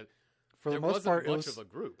occasionally, but For the there most wasn't part, much of a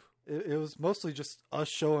group. it was mostly just us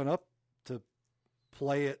showing up to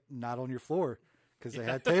play it not on your floor because they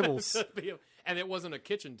had tables. And it wasn't a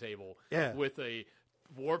kitchen table Yeah. with a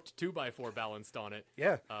warped 2x4 balanced on it.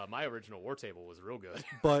 Yeah, My original war table was real good.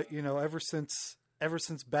 but you know, ever since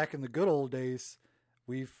back in the good old days,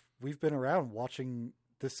 we've been around watching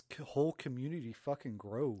this whole community fucking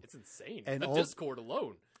grow, It's insane. And the all- Discord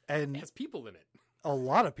alone and has people in it. a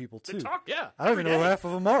lot of people They too. talk. Yeah. I don't even know every who day. half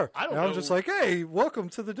of them are. I don't And I'm know. just like, hey, welcome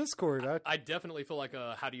to the Discord. I definitely feel like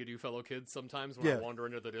a how do you do fellow kids sometimes when I Yeah. wander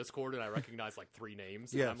into the Discord and I recognize like 3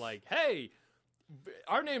 names. Yes. And I'm like, hey,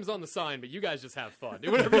 our name's on the sign, but you guys just have fun.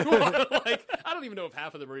 Do whatever you want. Like, I don't even know if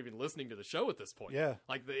half of them are even listening to the show at this point. Yeah.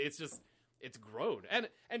 Like, it's grown. And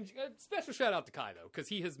special shout out to Kai, though, because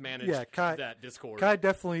he has managed Yeah, Kai- that Discord. Kai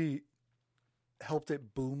definitely helped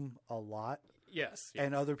it boom a lot, Yes.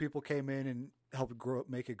 and other people came in and helped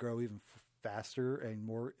make it grow even faster and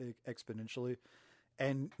more exponentially.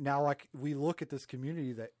 And now, like, we look at this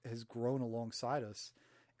community that has grown alongside us,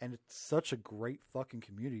 and it's such a great fucking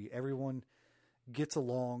community. Everyone gets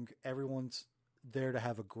along. Everyone's there to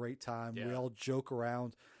have a great time. We Yeah. all joke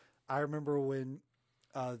around. I remember when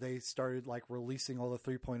they started like releasing all the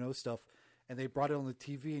 3.0 stuff, and they brought it on the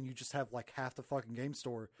TV, and you just have like half the fucking game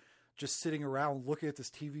store just sitting around looking at this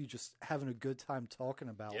TV, just having a good time talking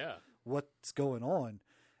about Yeah. what's going on.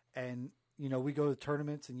 And you know, we go to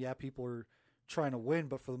tournaments, and yeah, people are trying to win,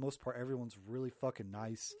 but for the most part, everyone's really fucking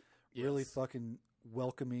nice, really Yes. fucking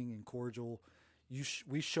welcoming and cordial.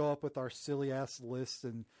 We show up with our silly ass list,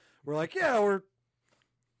 and we're like, yeah, we're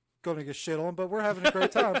gonna get shit on, but we're having a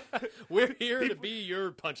great time. We're here to be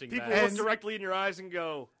your punching People bag. look directly in your eyes and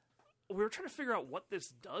go, we were trying to figure out what this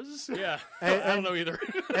does. Yeah. And- I don't know either.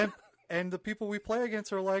 and the people we play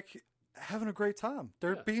against are like having a great time.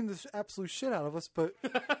 They're Yeah. beating the absolute shit out of us, but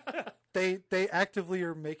they actively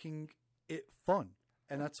are making it fun,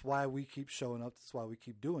 and that's why we keep showing up. That's why we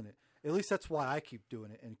keep doing it. At least that's why I keep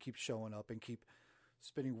doing it and keep showing up and keep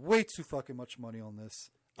spending way too fucking much money on this.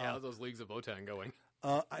 How are those leagues of Votan going?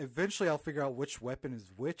 Eventually, I'll figure out which weapon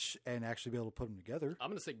is which and actually be able to put them together. I'm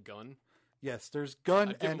going to say gun. Yes, there's gun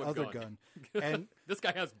I'd give and him a other gun. gun, and This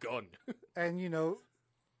guy has gun. and you know,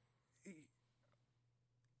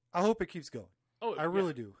 I hope it keeps going. Oh, I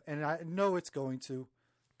really do, and I know it's going to,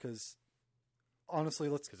 because honestly,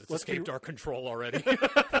 let's Because it's escaped our control already.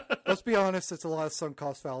 let's be honest. It's a lot of sunk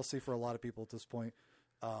cost fallacy for a lot of people at this point.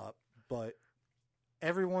 But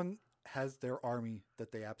everyone has their army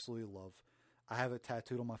that they absolutely love. I have it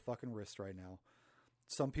tattooed on my fucking wrist right now.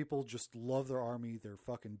 Some people just love their army. They're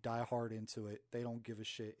fucking die hard into it. They don't give a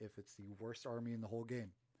shit if it's the worst army in the whole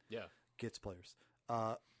game. Yeah. Gets players.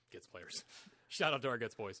 Gets players. Shout out to our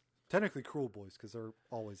Gets boys. Technically cruel boys, because they're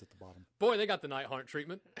always at the bottom. Boy, they got the Night Hunt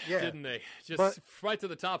treatment, Yeah. didn't they? Just But- right to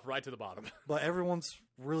the top, right to the bottom. But everyone's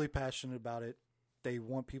really passionate about it. They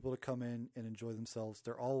want people to come in and enjoy themselves.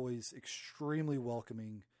 They're always extremely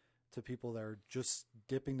welcoming to people that are just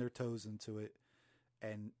dipping their toes into it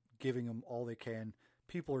and giving them all they can.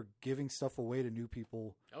 People are giving stuff away to new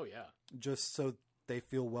people Oh, yeah. just so they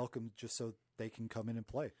feel welcome, just so they can come in and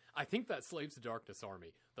play. I think that Slaves to Darkness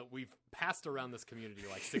army that we've passed around this community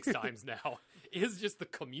like 6 times now is just the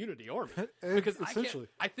community army. Because Essentially.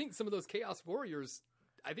 I think some of those Chaos Warriors,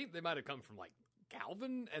 I think they might have come from like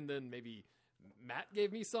Calvin, and then maybe Matt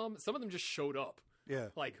gave me some. Some of them just showed up. Yeah.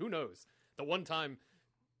 Like, who knows? The one time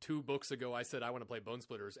 2 books ago, I said I want to play Bone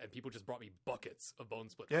Splitters, and people just brought me buckets of Bone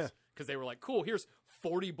Splitters. Yeah. Because they were like, cool, here's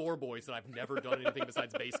 40 Boar Boys that I've never done anything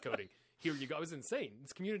besides base coding. Here you go. It was insane.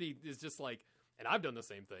 This community is just like, and I've done the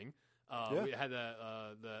same thing. Yeah. We had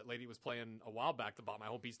the lady was playing a while back that bought my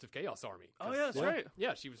whole Beast of Chaos army. Oh, yeah, that's Yeah. right.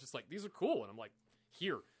 Yeah, she was just like, these are cool. And I'm like,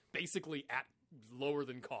 here, basically at lower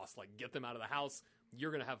than cost. Like, get them out of the house.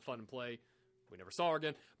 You're going to have fun and play. We never saw her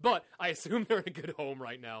again. But I assume they're in a good home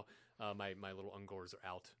right now. My little Ungors are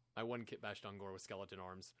out. My one kit bashed Ungor with skeleton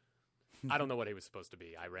arms. I don't know what he was supposed to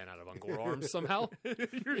be. I ran out of Ungor arms somehow.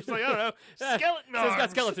 You're just like, I don't know, skeleton So arms. he's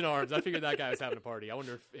got skeleton arms. I figured that guy was having a party. I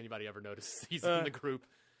wonder if anybody ever noticed he's in the group.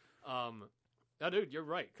 No, dude, you're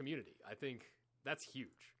right. Community. I think that's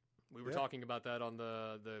huge. We were talking about that on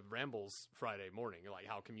the Rambles Friday morning, like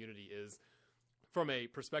how community is from a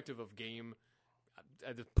perspective of game.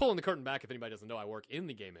 Pulling the curtain back, if anybody doesn't know, I work in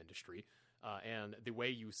the game industry, and the way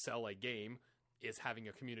you sell a game is having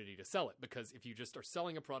a community to sell it. Because if you just are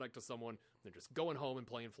selling a product to someone, they're just going home and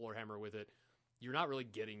playing Floorhammer with it, you're not really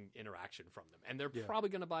getting interaction from them. And they're probably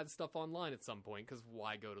going to buy the stuff online at some point, because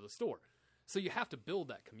why go to the store? So you have to build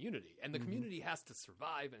that community, and the community has to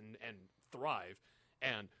survive and thrive.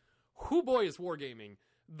 And who boy is Wargaming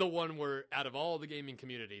the one where, out of all the gaming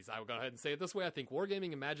communities, I will go ahead and say it this way, I think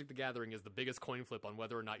Wargaming and Magic the Gathering is the biggest coin flip on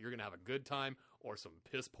whether or not you're going to have a good time or some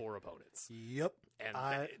piss-poor opponents. Yep.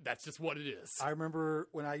 And that's just what it is. I remember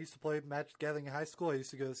when I used to play Magic the Gathering in high school, I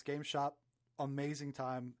used to go to this game shop. Amazing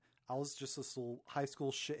time. I was just this little high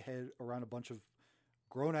school shithead around a bunch of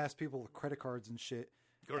grown-ass people with credit cards and shit.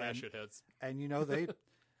 Grown-ass shitheads. And, you know,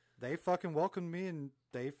 they fucking welcomed me, and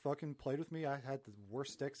they fucking played with me. I had the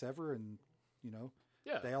worst decks ever, and, you know,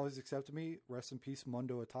 they always accepted me. Rest in peace,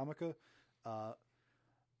 Mundo Atomica.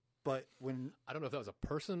 But when... I don't know if that was a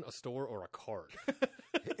person, a store, or a card.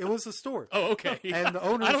 It was a store. Oh, okay. And the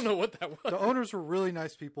owners... I don't know what that was. The owners were really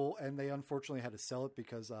nice people, and they unfortunately had to sell it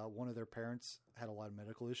because one of their parents had a lot of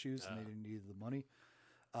medical issues, and they didn't need the money.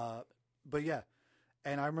 But yeah,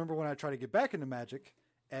 and I remember when I tried to get back into Magic,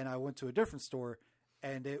 and I went to a different store,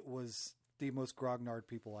 and it was the most grognard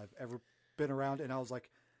people I've ever been around, and I was like,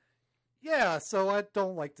 yeah, so I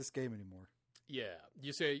don't like this game anymore. Yeah.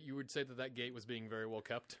 You would say that gate was being very well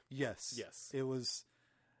kept? Yes. Yes. It was...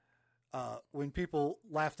 when people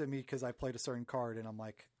laughed at me because I played a certain card, and I'm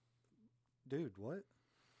like, dude, what?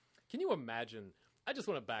 Can you imagine? I just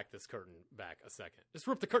want to back this curtain back a second. Just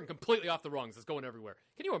rip the curtain completely off the rungs. It's going everywhere.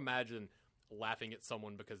 Can you imagine laughing at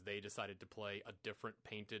someone because they decided to play a different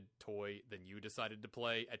painted toy than you decided to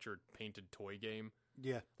play at your painted toy game?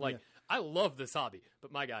 Yeah. Like, yeah. I love this hobby,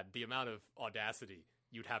 but my God, the amount of audacity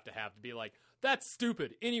you'd have to be like, that's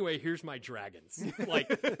stupid. Anyway, here's my dragons. Like,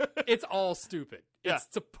 it's all stupid. It's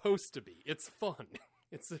supposed to be. It's fun.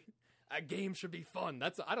 It's a game should be fun.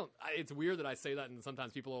 It's weird that I say that, and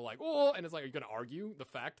sometimes people are like, oh, and it's like, are you going to argue the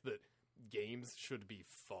fact that games should be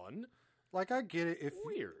fun? Like, I get it.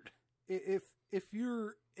 Weird. If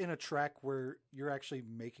you're in a track where you're actually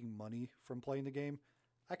making money from playing the game,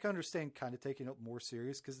 I can understand kind of taking it more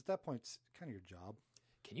serious, because at that point, it's kind of your job.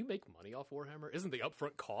 Can you make money off Warhammer? Isn't the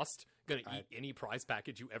upfront cost going to eat any prize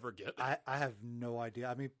package you ever get? I have no idea.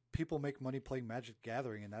 I mean, people make money playing Magic the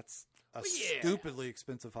Gathering, and that's a stupidly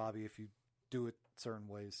expensive hobby if you do it certain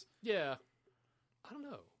ways. Yeah. I don't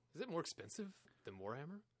know. Is it more expensive than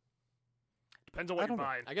Warhammer? Depends on what you're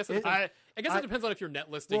buying. I guess it depends on if you're net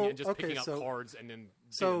listing and just picking up cards and then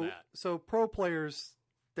doing that. So pro players,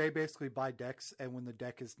 they basically buy decks, and when the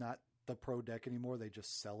deck is not the pro deck anymore, they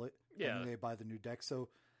just sell it. Yeah. And they buy the new deck. So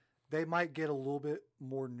they might get a little bit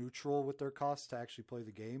more neutral with their costs to actually play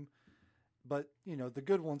the game. But, you know, the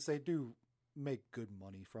good ones, they do make good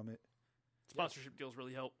money from it. Sponsorship deals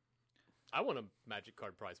really help. I won a Magic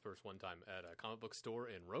card prize purse one time at a comic book store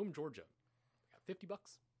in Rome, Georgia. I got $50.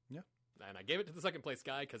 Yeah. And I gave it to the second place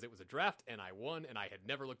guy because it was a draft, and I won, and I had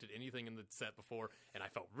never looked at anything in the set before, and I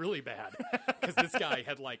felt really bad because this guy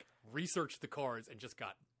had, like, researched the cards and just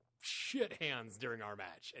got shit hands during our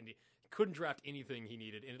match, and he couldn't draft anything he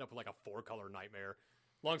needed. Ended up with like a 4-color nightmare.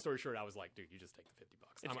 Long story short, I was like, dude, you just take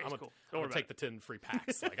the $50. I'm gonna take the 10 free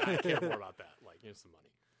packs. Like, I don't care more about that. Like, here's some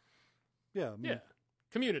money. Yeah. I mean,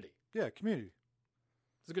 Community. Yeah, Community.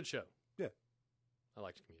 It's a good show. Yeah. I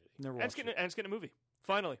liked Community. Never And watched it. it's getting a movie.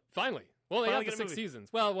 Finally. Well, they Finally have the get a 6 movie. seasons.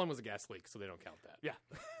 Well, one was a gas leak, so they don't count that. Yeah.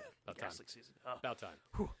 About Gas time. leak season. About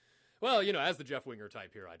time. Well, you know, as the Jeff Winger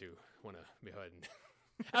type here, I do want to go ahead and...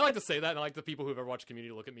 I like to say that, and I like the people who've ever watched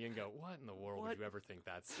Community look at me and go, what in the world would you ever think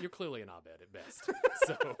that's... You're clearly an Abed at best.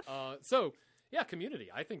 So, yeah, Community.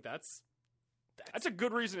 I think that's a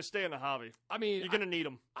good reason to stay in the hobby. I mean... You're going to need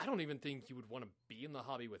them. I don't even think you would want to be in the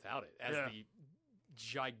hobby without it. As the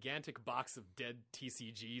gigantic box of dead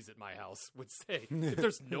TCGs at my house would say, if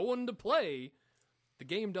there's no one to play, the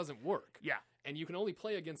game doesn't work. Yeah. And you can only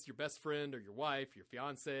play against your best friend or your wife, your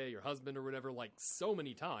fiance, your husband or whatever, like so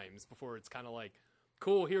many times before it's kind of like,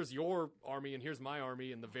 cool, here's your army and here's my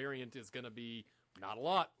army, and the variant is going to be not a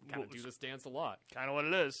lot. Kind of do this dance a lot. Kind of what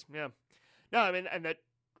it is, yeah. No, I mean, and that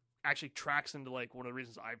actually tracks into, like, one of the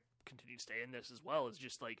reasons I continue to stay in this as well is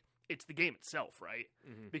just, like, it's the game itself, right?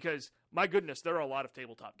 Mm-hmm. Because, my goodness, there are a lot of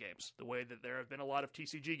tabletop games, the way that there have been a lot of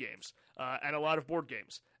TCG games, and a lot of board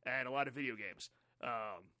games, and a lot of video games,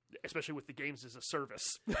 especially with the games as a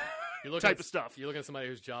service type of stuff. You look at somebody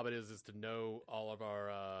whose job it is to know all of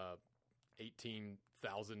our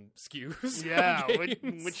 18,000 SKUs. Yeah, of which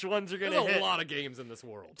games. ones are going to There's hit? a lot of games in this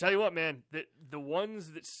world. Tell you what, man, the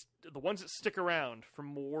ones that stick around for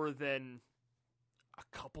more than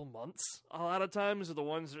a couple months a lot of times are the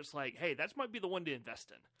ones that's like, hey, that might be the one to invest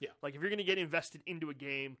in. Yeah. Like, if you're going to get invested into a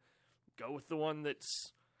game, go with the one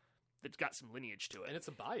that's got some lineage to it. And it's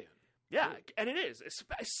a buy-in. Yeah, and it is,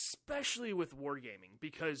 especially with wargaming,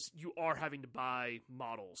 because you are having to buy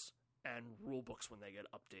models and rule books when they get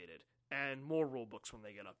updated, and more rule books when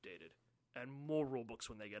they get updated, and more rule books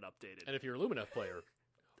when they get updated. And if you're a Lumineth player,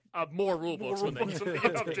 more rule books when they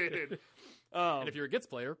get updated. And if you're a Gits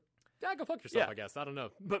player, yeah, go fuck yourself, I guess. I don't know.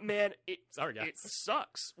 But man, Sorry, guys. it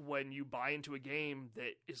sucks when you buy into a game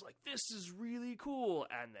that is like, this is really cool,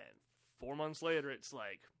 and then 4 months later, it's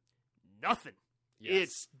like, nothing. Yes.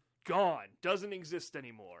 It's gone. Doesn't exist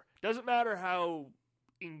anymore. Doesn't matter how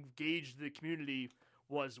engaged the community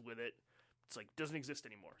was with it. It's like, doesn't exist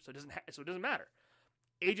anymore. So it doesn't matter.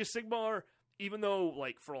 Age of Sigmar, even though,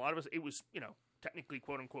 like, for a lot of us, it was, technically,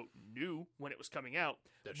 quote-unquote, new when it was coming out,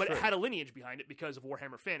 That's but true. it had a lineage behind it because of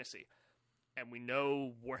Warhammer Fantasy. And we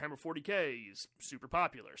know Warhammer 40K is super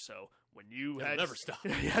popular, so when you It'll had... never stop.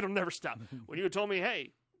 Yeah, it'll never stop. When you had told me,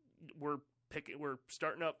 hey, we're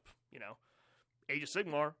starting up, Age of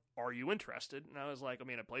Sigmar, are you interested? And I was like,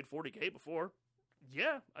 I played 40K before.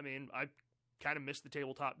 Yeah, I kind of missed the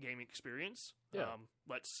tabletop gaming experience. Yeah.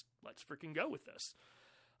 Let's freaking go with this.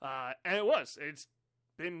 And it's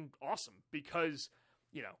been awesome because,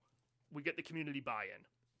 we get the community buy-in.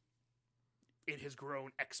 It has grown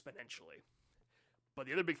exponentially. But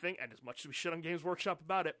the other big thing, and as much as we shit on Games Workshop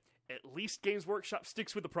about it, at least Games Workshop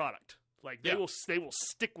sticks with the product. Like, they will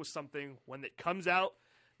stick with something when it comes out.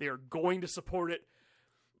 They are going to support it.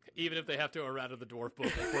 Even if they have to errata the dwarf book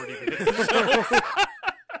before it even hits the shelf.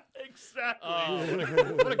 Exactly.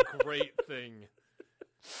 Oh, what a great thing.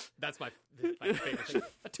 That's my favorite thing.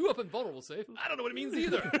 A 2-up and vulnerable save? I don't know what it means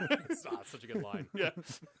either. It's such a good line. Yeah.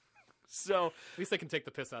 So at least they can take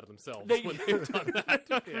the piss out of themselves They- when they've done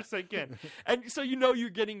that. yes, they can. And so you're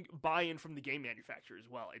getting buy-in from the game manufacturer as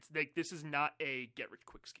well. It's like, this is not a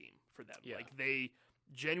get-rich-quick scheme for them. Yeah. Like, they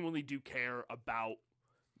genuinely do care about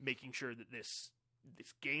making sure that this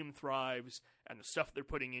game thrives, and the stuff they're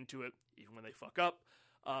putting into it, even when they fuck up,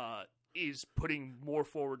 is putting more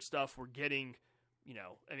forward stuff. We're getting,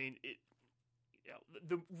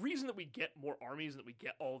 the reason that we get more armies and that we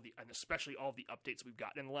get and especially all the updates we've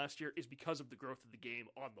gotten in the last year is because of the growth of the game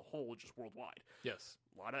on the whole, just worldwide. Yes.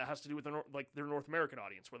 A lot of that has to do with their North American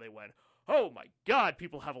audience, where they went, oh my god,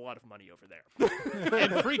 people have a lot of money over there.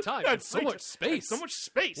 And free time. And so free much time. space. So much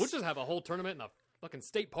space. We'll just have a whole tournament in a fucking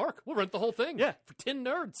state park. We'll rent the whole thing. Yeah. For 10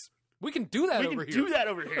 nerds. We can do that we over can here. do that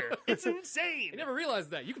over here. It's insane. I never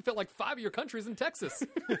realized that. You can fit like 5 of your countries in Texas.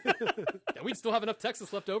 And we'd still have enough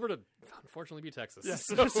Texas left over to, unfortunately, be Texas. Yeah,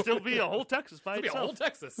 so still be a whole Texas by It'll be a itself. whole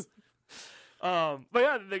Texas. But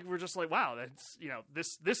yeah, they were just like, wow, that's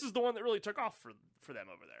this is the one that really took off for them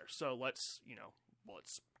over there. So let's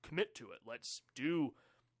commit to it. Let's do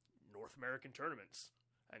North American tournaments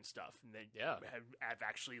and stuff. And they have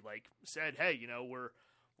actually said, hey,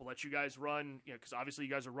 we'll let you guys run, because obviously you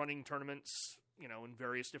guys are running tournaments, in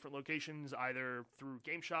various different locations, either through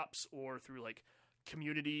game shops or through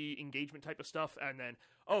community engagement type of stuff. And then,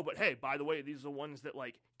 but hey, by the way, these are the ones that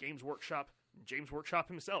James Workshop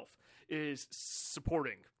himself is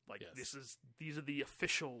supporting. Yes. These are the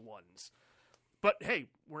official ones. But hey,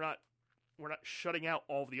 we're not shutting out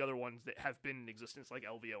all of the other ones that have been in existence, like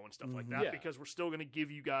LVO and stuff like that, Yeah. because we're still going to give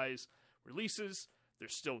you guys releases.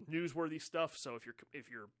 There's still newsworthy stuff. So if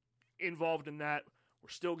you're involved in that, we're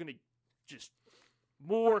still going to just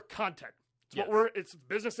more content. It's it's the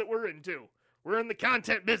business that we're in too. We're in the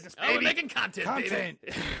content business, baby. Oh, we're making content, Content.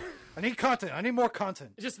 baby. I need content. I need more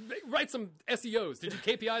content. Just write some SEOs. Did you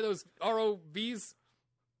KPI those ROVs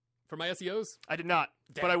for my SEOs? I did not,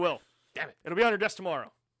 Damn but it. I will. Damn it. It'll be on your desk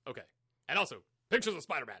tomorrow. Okay. And also, pictures of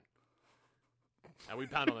Spider-Man. And we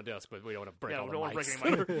pound on the desk, but we don't want to break all we the don't want to break mics.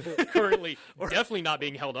 any mic. We're currently definitely not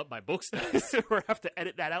being held up by bookstalls. We'll have to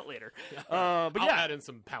edit that out later. But I'll yeah, add in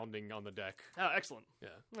some pounding on the deck. excellent.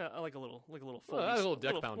 Yeah. I like a little Well, Foley, a little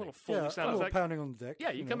deck pounding. little Foley Yeah, a sound little effect. pounding on the deck.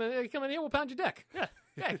 Yeah, you know. come in here, we'll pound your deck. Yeah.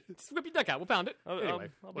 Yeah, just whip your deck out, we'll pound it. Anyway,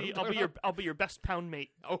 I'll be your best pound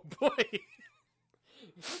mate. Oh boy,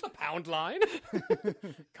 the pound line.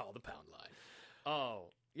 Call the pound line. Oh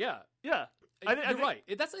yeah, Yeah. I You're think- right.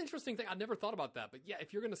 That's an interesting thing. I never thought about that. But yeah,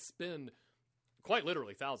 if you're going to spend quite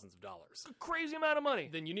literally thousands of dollars, Crazy amount of money.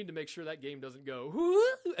 then you need to make sure that game doesn't go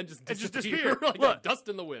 "Whoo," and just just disappear disappear. like Look. dust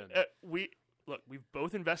in the wind. We've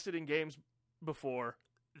both invested in games before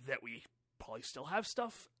that we probably still have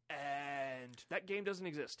stuff, and that game doesn't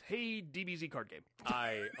exist. Hey, DBZ card game.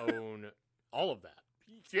 I own all of that.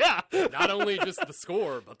 Yeah. Not only just the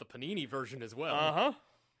score, but the Panini version as well, Uh-huh.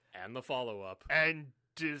 and the follow-up. And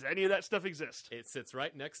does any of that stuff exist? It sits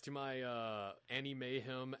right next to my Annie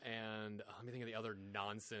Mayhem and let me think of the other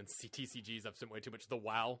nonsense TCGs I've spent way too much. The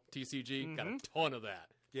WoW TCG, got a ton of that.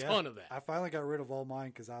 Ton of that. I finally got rid of all mine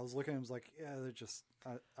because I was looking and was like, yeah, they're just,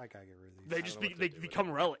 I gotta get rid of these. They don't just know what to they do with become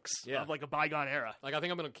relics Yeah. of like a bygone era. Like, I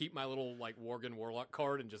think I'm going to keep my little, like, Worgen Warlock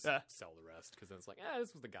card and just Yeah. sell the rest, because then it's like,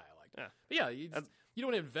 this was the guy I liked. Yeah. But yeah, you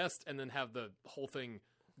don't invest and then have the whole thing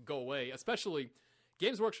go away, especially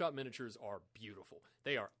Games Workshop miniatures are beautiful.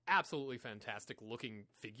 They are absolutely fantastic looking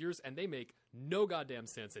figures, and they make no goddamn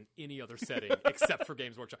sense in any other setting except for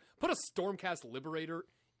Games Workshop. Put a Stormcast Liberator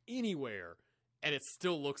anywhere, and it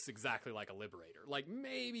still looks exactly like a Liberator. Like,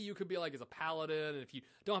 maybe you could be like as a Paladin, and if you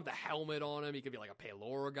don't have the helmet on him, you could be like a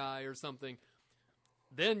Pelora guy or something.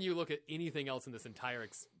 Then you look at anything else in this entire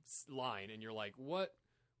line, and you're like, what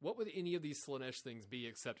would any of these Slaanesh things be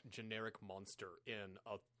except generic monster in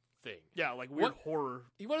a thing? Yeah, like weird What- horror.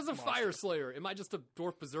 What is a monster. Fire Slayer? Am I just a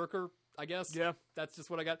Dwarf Berserker, I guess? Yeah. That's just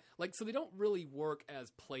what I got. Like, so they don't really work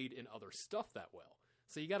as played in other stuff that well.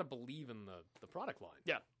 So you got to believe in the product line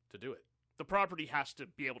Yeah. to do it. The property has to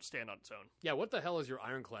be able to stand on its own. Yeah, what the hell is your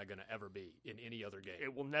Ironclad going to ever be in any other game?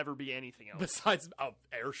 It will never be anything else. Besides an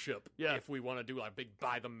airship, Yeah. if we want to do like a big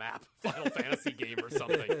buy the map Final Fantasy game or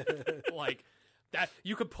something. Like that,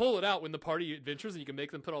 you could pull it out when the party adventures and you can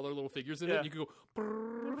make them put all their little figures in it Yeah. and you could go,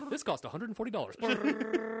 "Brrr, this cost $140.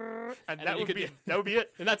 And then that you would be could- that would be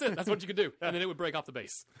it. And that's it. That's what you could do. And then it would break off the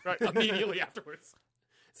base Right. immediately afterwards.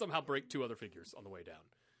 Somehow break 2 other figures on the way down.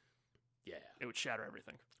 Yeah. It would shatter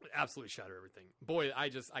everything. Absolutely shatter everything. Boy, I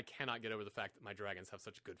cannot get over the fact that my dragons have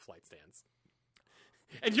such good flight stands.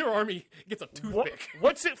 And your army gets a toothpick.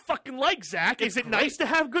 What's it fucking like, Zach? Is it great. nice to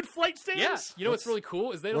have good flight stands? Yeah. You know what's really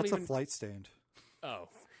cool is they don't What's even... a flight stand? Oh.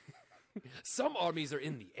 Some armies are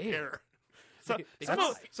in the air. So, They some, fly.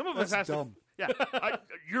 of, some of us That's have dumb. to. Yeah,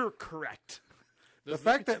 you're correct. The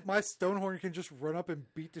fact that my Stonehorn can just run up and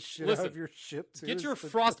beat the shit out Listen, of your ship. Too, Get is your the-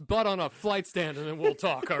 frost butt on a flight stand and then we'll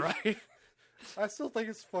talk, all right? I still think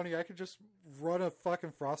it's funny. I could just run a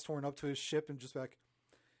fucking Frosthorn up to his ship and just be like,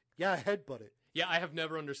 yeah, headbutt it. Yeah, I have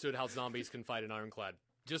never understood how zombies can fight an ironclad.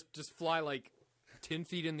 Just fly like 10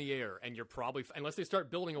 feet in the air, and you're probably unless they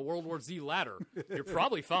start building a World War Z ladder, you're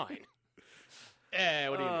probably fine.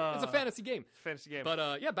 What do you mean? It's a fantasy game. Fantasy game.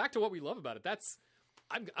 But yeah, back to what we love about it.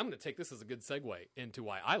 I'm going to take this as a good segue into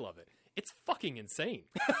why I love it. It's fucking insane.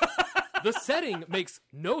 The setting makes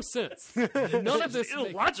no sense. None of this It's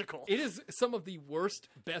illogical. It is some of the worst,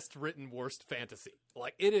 best written, worst fantasy.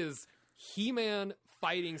 Like, it is He-Man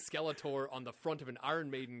fighting Skeletor on the front of an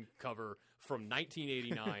Iron Maiden cover from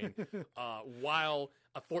 1989, while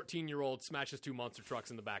a 14-year-old smashes 2 monster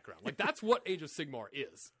trucks in the background. Like, that's what Age of Sigmar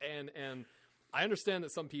is. And I understand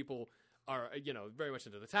that some people are, very much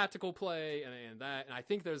into the tactical play and that, and I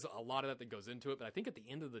think there's a lot of that goes into it, but I think at the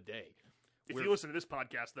end of the day, if you listen to this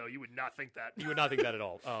podcast, though, you would not think that. you would not think that at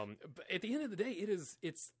all. But at the end of the day,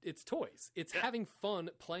 it's toys. It's having fun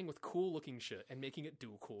playing with cool looking shit and making it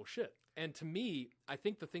do cool shit. And to me, I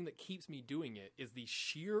think the thing that keeps me doing it is the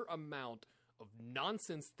sheer amount of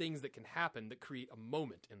nonsense things that can happen that create a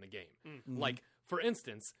moment in the game. Like, for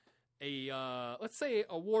instance, let's say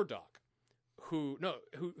a war dog who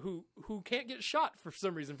can't get shot for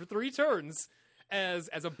some reason for 3 turns. As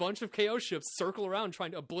a bunch of KO ships circle around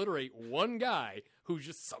trying to obliterate one guy who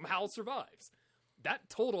just somehow survives. That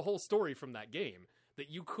told a whole story from that game that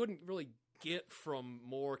you couldn't really get from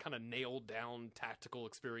more kind of nailed down tactical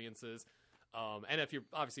experiences. And if you're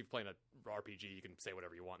obviously playing an RPG, you can say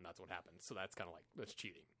whatever you want and that's what happens. So that's kind of like, that's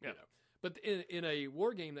cheating, you know. But in a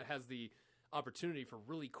war game that has the opportunity for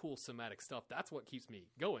really cool somatic stuff, that's what keeps me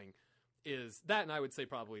going. Is that, and I would say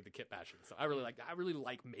probably the kit bashing. So I really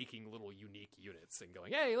like making little unique units and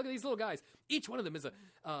going, hey, look at these little guys. Each one of them is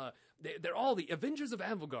they're all the Avengers of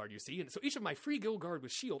Anvilgard, you see. And so each of my free guild guard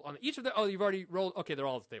with shield on each of them. Oh, you've already rolled. Okay, they're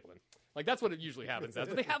all at the table then. Like, that's what it usually happens.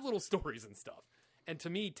 But they have little stories and stuff. And to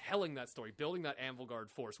me, telling that story, building that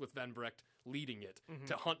Anvilgard force with Van Brecht leading it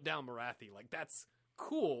to hunt down Marathi, like, that's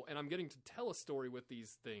cool. And I'm getting to tell a story with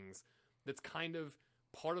these things that's kind of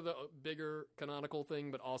part of the bigger canonical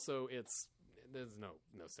thing, but also there's no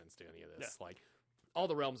sense to any of this. Like, all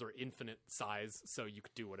the realms are infinite size, so you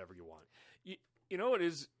could do whatever you want. You know what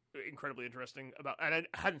is incredibly interesting about, and I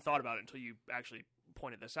hadn't thought about it until you actually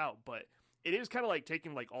pointed this out, but it is kind of like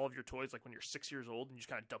taking like all of your toys, like when you're 6 years old, and you just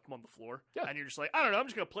kind of dump them on the floor. Yeah. And you're just like, I don't know, I'm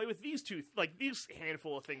just gonna play with these these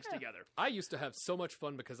handful of things together. I used to have so much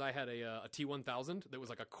fun because I had a T1000 that was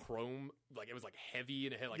like a chrome, like it was like heavy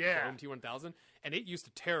and it had like chrome T1000, and it used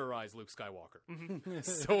to terrorize Luke Skywalker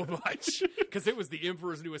so much because it was the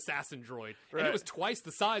Emperor's New Assassin droid, and it was twice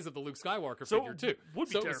the size of the Luke Skywalker figure too. Would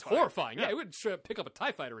be so it was terrifying. horrifying. Yeah, it would pick up a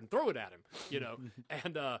TIE fighter and throw it at him, you know.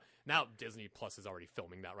 And now Disney Plus is already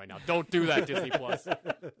filming that right now. Don't do that, Disney Plus.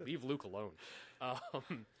 Leave Luke alone.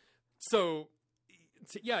 So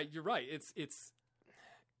yeah, you're right. It's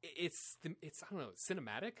I don't know,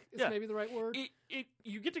 cinematic is maybe the right word.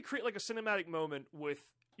 You get to create like a cinematic moment with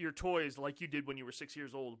your toys like you did when you were 6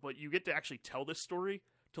 years old, but you get to actually tell this story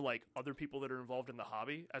to like other people that are involved in the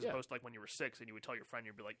hobby, as opposed to like when you were 6 and you would tell your friend,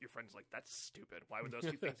 you'd be like, your friend's like, that's stupid. Why would those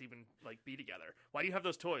two things even like be together? Why do you have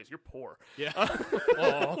those toys? You're poor. Yeah.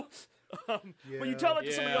 But you tell that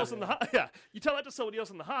to somebody else in the you tell that to somebody else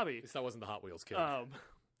in the hobby. At least that wasn't the Hot Wheels kid.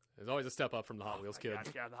 There's always a step up from the Hot Wheels kid. God,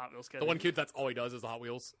 yeah, the Hot Wheels kid. The one kid that's all he does is the Hot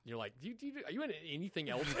Wheels. And you're like, are you in anything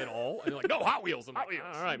else at all? And they're like, no, Hot Wheels. I'm Hot like,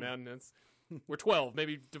 Wheels. all right, man. We're 12.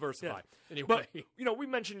 Maybe diversify. Anyway. But, we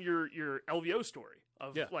mentioned your LVO story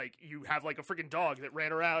of, like, you have, like, a freaking dog that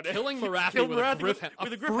ran around. Killing Marathi with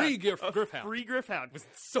a free Griffhound. Free Griffhound. Was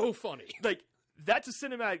so funny. Like, that's a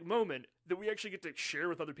cinematic moment that we actually get to share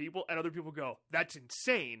with other people, and other people go, that's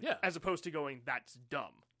insane, as opposed to going, that's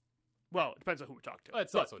dumb. Well, it depends on who we talk to.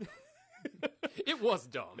 It's also dumb. It was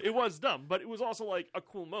dumb. It was dumb, but it was also, like, a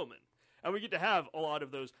cool moment. And we get to have a lot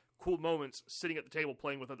of those cool moments sitting at the table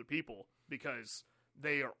playing with other people because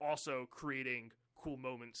they are also creating cool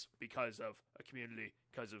moments because of a community,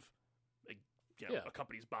 because of a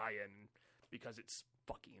company's buy-in, because it's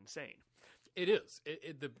fucking insane. It is.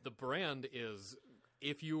 The brand is,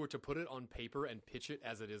 if you were to put it on paper and pitch it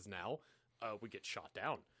as it is now, we get shot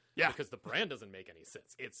down. Yeah. Because the brand doesn't make any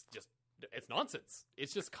sense. It's nonsense.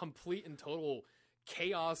 It's just complete and total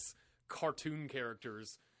chaos cartoon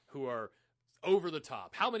characters who are over the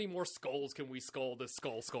top. How many more skulls can we skull this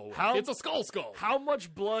skull with? It's a skull. How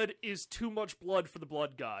much blood is too much blood for the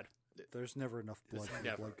blood god? There's never enough blood for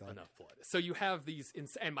the blood god. Enough blood. So you have these,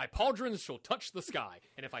 and my pauldrons shall touch the sky,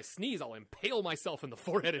 and if I sneeze, I'll impale myself in the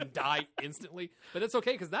forehead and die instantly. But it's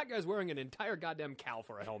okay, because that guy's wearing an entire goddamn cow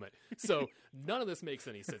for a helmet. So none of this makes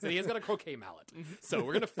any sense. And he has got a croquet mallet. So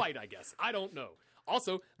we're going to fight, I guess. I don't know.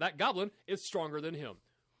 Also, that goblin is stronger than him.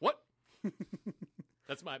 What?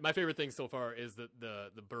 That's my favorite thing so far is that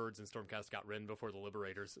the birds in Stormcast got ridden before the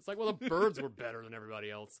Liberators. It's like, well, the birds were better than everybody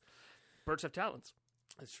else. Birds have talents.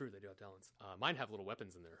 That's true. They do have talents. Mine have little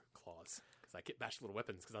weapons in their claws because I bash little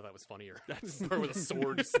weapons because I thought it was funnier. This bird with a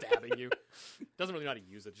sword stabbing you. Doesn't really know how to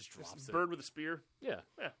use it. Just drops it. Bird with a spear. Yeah.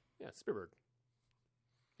 Spear bird.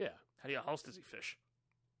 Yeah. How else does he fish?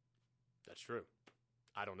 That's true.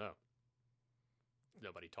 I don't know.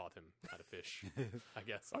 Nobody taught him how to fish. I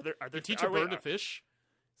guess. Are there you teach a bird to fish?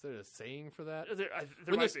 Is there a saying for that?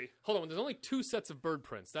 There might be. Hold on. When there's only 2 sets of bird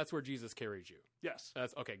prints, that's where Jesus carried you. Yes.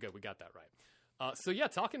 That's okay. Good. We got that right.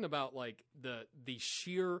 Talking about like the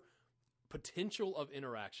sheer potential of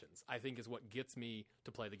interactions, I think is what gets me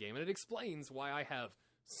to play the game, and it explains why I have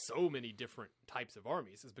so many different types of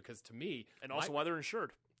armies. Is because to me, and also why they're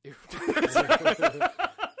insured.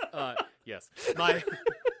 Yes,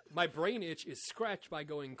 my brain itch is scratched by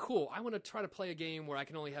going, cool. I want to try to play a game where I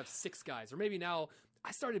can only have 6 guys, or maybe now.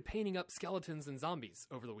 I started painting up skeletons and zombies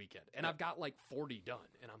over the weekend, and I've got like 40 done,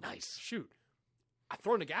 and I'm like, shoot. I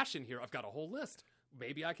throw Nagash in here. I've got a whole list.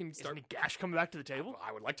 Maybe I can start. Is Nagash coming back to the table?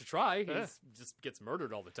 I would like to try. He just gets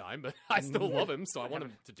murdered all the time, but I still love him, so I want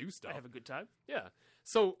him to do stuff. I have a good time. Yeah.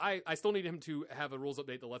 So I still need him to have a rules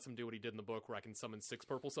update that lets him do what he did in the book, where I can summon 6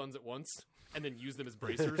 purple suns at once and then use them as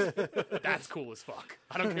bracers. That's cool as fuck.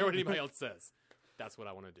 I don't care what anybody else says. That's what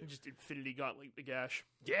I want to do. Just Infinity Gauntlet Nagash.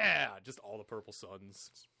 Yeah, just all the purple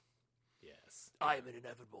suns. Yes. I am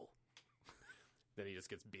inevitable. Then he just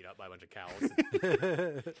gets beat up by a bunch of cows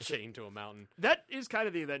and chained to a mountain. That is kind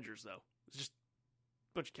of the Avengers, though. It's just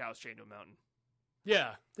a bunch of cows chained to a mountain.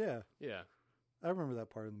 Yeah. Yeah. I remember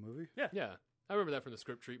that part of the movie. Yeah. I remember that from the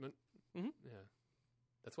script treatment. Mm-hmm. Yeah.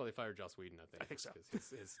 That's why they fired Joss Whedon, I think. I think so.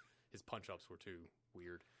 Because his punch-ups were too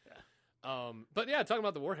weird. Yeah. But yeah, talking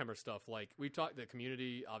about the Warhammer stuff, like, we talked, the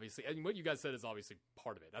community, obviously, and what you guys said is obviously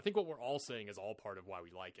part of it. I think what we're all saying is all part of why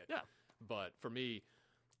we like it. Yeah. But for me,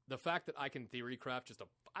 the fact that I can theory craft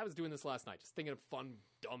I was doing this last night, just thinking of fun,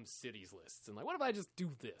 dumb cities lists. And like, what if I just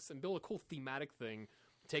do this and build a cool thematic thing,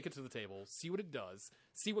 take it to the table, see what it does,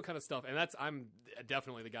 see what kind of stuff. And I'm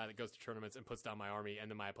definitely the guy that goes to tournaments and puts down my army, and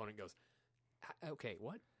then my opponent goes, okay,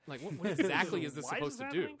 what? Like, what exactly is this Why is supposed this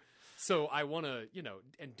to do? happening? So I want to,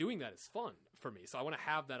 and doing that is fun for me. So I want to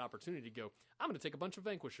have that opportunity to go, I'm going to take a bunch of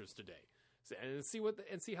Vanquishers today and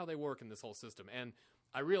see how they work in this whole system. And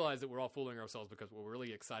I realize that we're all fooling ourselves because what we're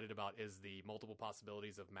really excited about is the multiple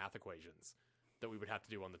possibilities of math equations that we would have to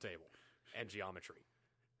do on the table and geometry.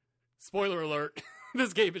 Spoiler alert,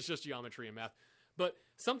 this game is just geometry and math. But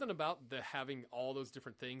something about having all those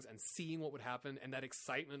different things and seeing what would happen and that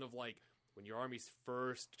excitement of like when your armies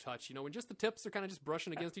first touch, when just the tips are kind of just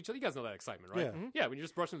brushing against each other. You guys know that excitement, right? Yeah. Yeah, when you're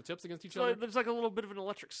just brushing the tips against each So other. there's like a little bit of an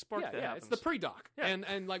electric spark that Yeah, happens. it's the pre-doc. Yeah.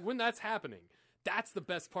 And like when that's happening, that's the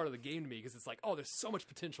best part of the game to me because it's like, oh, there's so much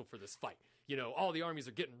potential for this fight. All the armies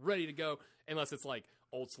are getting ready to go unless it's like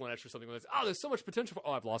Old Slaanesh or something like this. Oh, there's so much potential for...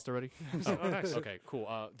 Oh, I've lost already? Oh, nice. Okay,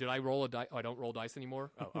 cool. Did I roll a die? Oh, I don't roll dice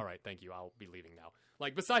anymore? Oh, all right, thank you. I'll be leaving now.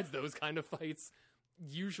 Like, besides those kind of fights,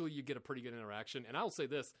 usually you get a pretty good interaction. And I'll say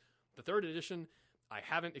this, the 3rd edition, I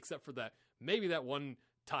haven't, except for maybe that one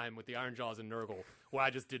time with the Ironjaws and Nurgle, where I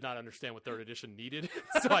just did not understand what 3rd edition needed,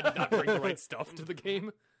 so I did not bring the right stuff to the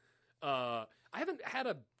game. I haven't had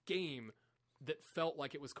a game that felt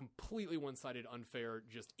like it was completely one-sided, unfair,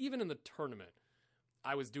 just even in the tournament,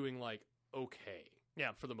 I was doing like, okay,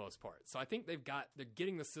 for the most part. So I think they're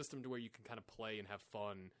getting the system to where you can kind of play and have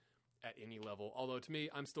fun at any level. Although to me,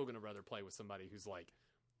 I'm still going to rather play with somebody who's like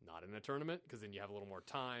not in a tournament because then you have a little more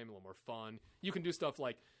time, a little more fun. You can do stuff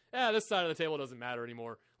like, this side of the table doesn't matter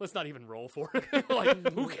anymore. Let's not even roll for it.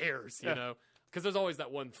 Like, who cares, Because there's always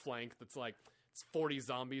that one flank that's like, it's 40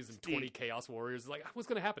 zombies and 20 Chaos Warriors. Like, what's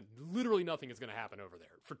going to happen? Literally nothing is going to happen over there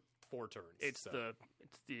for 4 turns. It's the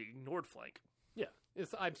ignored flank. Yeah.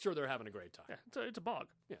 I'm sure they're having a great time. Yeah, it's a bog.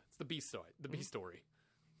 Yeah, it's the B story. The B story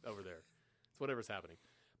over there. It's whatever's happening.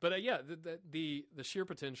 But the sheer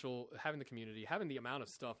potential, having the community, having the amount of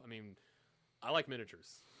stuff. I mean, I like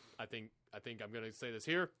miniatures. I think I'm going to say this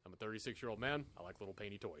here. I'm a 36-year-old man. I like little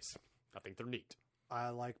painty toys. I think they're neat. I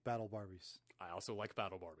like Battle Barbies. I also like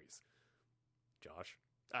Battle Barbies. Josh?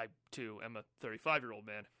 I, too, am a 35-year-old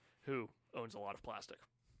man who owns a lot of plastic.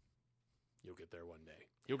 You'll get there one day.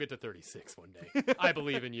 You'll get to 36 one day. I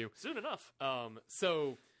believe in you. Soon enough.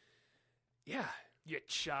 So, yeah. You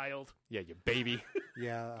child. Yeah, you baby.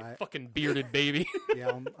 Yeah, I Fucking bearded baby.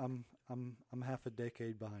 yeah, I'm half a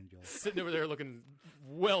decade behind y'all. Sitting over there looking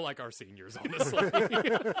well like our seniors, honestly.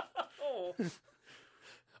 Oh.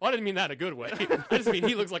 Well, I didn't mean that in a good way. I just mean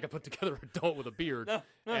he looks like a put-together adult with a beard. No.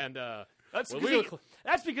 And That's, well, because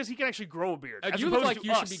that's because he can actually grow a beard. As you look opposed like to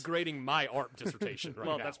you us. should be grading my art dissertation right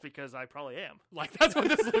Well, now. that's because I probably am. Like that's what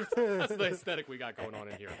this looks. That's the aesthetic we got going on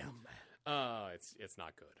in here. It's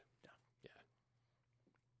not good. Yeah,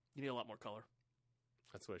 You need a lot more color.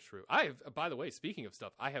 that's what's true. I have, by the way, speaking of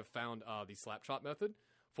stuff, I have found the slap shot method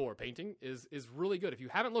for painting is really good. If you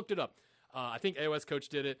haven't looked it up, I think AOS Coach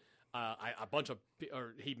did it.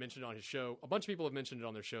 He mentioned it on his show. A bunch of people have mentioned it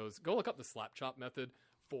on their shows. Go look up the slap chop method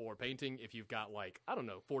for painting. If you've got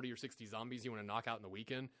 40 or 60 zombies you want to knock out in the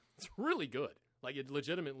weekend, it's really good. Like it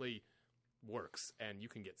legitimately works, and you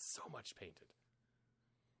can get so much painted.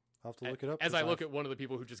 I'll have to look it up. As I look at one of the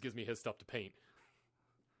people who just gives me his stuff to paint.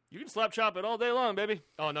 You can slap chop it all day long, baby.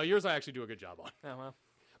 Oh no, yours I actually do a good job on. Oh well.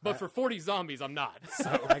 But for 40 zombies, I'm not.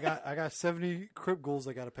 So I got 70 crypt ghouls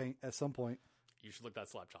I got to paint at some point. you should look that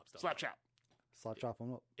slap chop stuff. Slap chop. Slap chop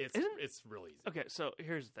them up. It's real easy. Okay, so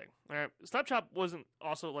here's the thing. All right, slap chop wasn't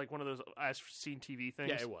also like one of those I've seen TV things.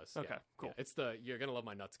 Yeah, it was. Okay, yeah. cool. Yeah, it's the you're gonna love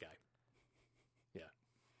my nuts guy. Yeah.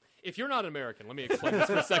 If you're not American, let me explain this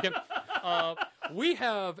for a second. We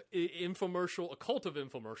have a cult of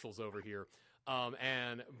infomercials over here,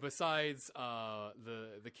 and besides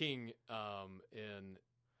the king in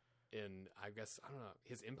I guess I don't know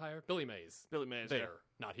his empire, Billy Mays. Billy Mays there,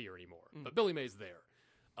 yeah. not here anymore, but Billy Mays there.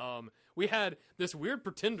 We had this weird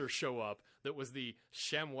pretender show up that was the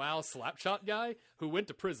ShamWow Slapshot guy who went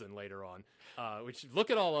to prison later on. Which look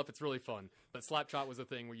it all up; it's really fun. But Slapshot was a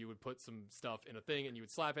thing where you would put some stuff in a thing and you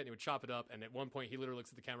would slap it and you would chop it up. And at one point, he literally looks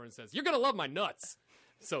at the camera and says, "You're gonna love my nuts."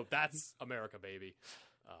 So that's America, baby.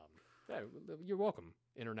 Yeah, you're welcome,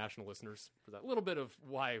 international listeners, for that little bit of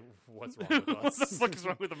what's wrong with us. What the fuck is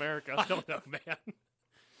wrong with America? I don't know, man.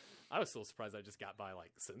 I was so surprised I just got by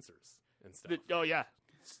censors and stuff. Oh yeah,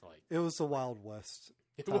 Like It was the Wild West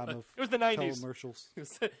It time was. of it was the 90s. telemercials.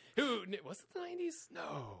 who was it the 90s?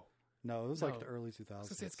 No. No, it was No. like the early I 2000s. was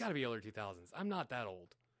gonna say, it's got to be early 2000s. I'm not that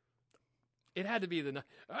old. It had to be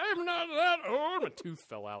I'm not that old. My tooth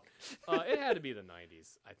fell out. It had to be the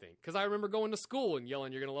 90s, I think, because I remember going to school and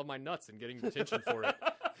yelling, "You're gonna love my nuts," and getting detention for it.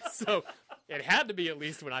 So it had to be at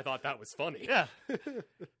least when I thought that was funny. Yeah,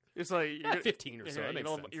 it's like you're 15 or so. Yeah, That makes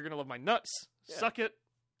sense. you're gonna love my nuts. Yeah. Suck it.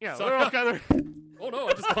 Yeah, So- we're all kind of. Oh no!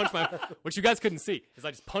 I just punched my. What you guys couldn't see is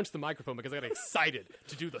I just punched the microphone because I got excited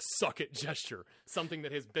to do the "suck it" gesture, something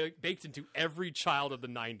that has baked into every child of the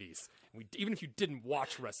 '90s. Even if you didn't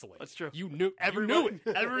watch wrestling, That's true. You knew. Everyone You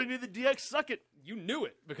knew it. Everyone knew the DX suck it. You knew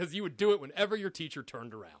it because you would do it whenever your teacher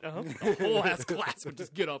turned around. Uh-huh. The whole ass class would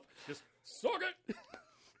just get up, just suck it.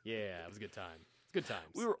 Yeah, it was a good time. Good times.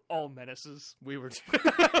 We were all menaces. We were.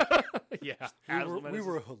 Yeah. We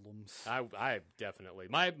were hoodlums. I definitely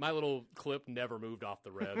my little clip never moved off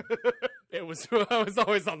the red. It was I was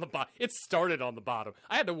always on the bottom. It started on the bottom.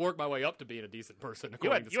 I had to work my way up to being a decent person. You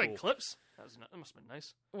According to had school. clips? That must have been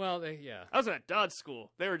nice. Well, yeah. I was at Dodge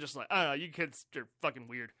school. They were just like, I don't know, you kids are fucking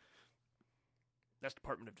weird. That's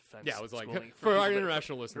Department of Defense. Yeah, I was like, schooling for our people that-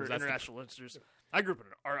 international listeners, For that's the- international listeners. I grew up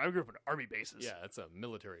in army bases. Yeah, it's a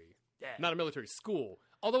military. Yeah. Not a military school.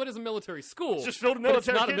 Although it is a military school. It's just filled with but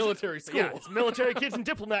military it's not kids. a military school. Yeah, it's military kids and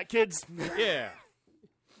diplomat kids. Yeah.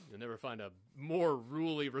 You'll never find a more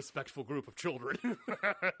ruly, respectful group of children.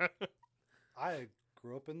 I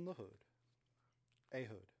grew up in the hood. A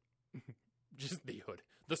hood. Just the hood.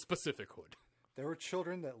 The specific hood. There were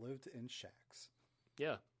children that lived in shacks.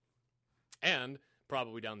 Yeah. And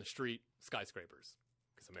probably down the street, skyscrapers.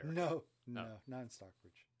 Because America. No, not in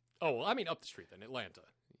Stockbridge. Oh, well, I mean up the street then, Atlanta.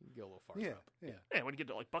 You can go a little farther Yeah, up. yeah. Yeah, when you get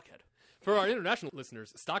to like Buckhead. For our international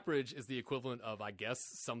listeners, Stockbridge is the equivalent of, I guess,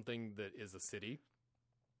 something that is a city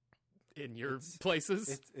in your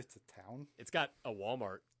places. It's a town. It's got a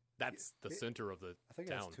Walmart. That's the center of the I think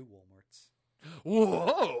it town. has 2 Walmarts.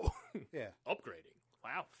 Whoa! Yeah, Upgrading.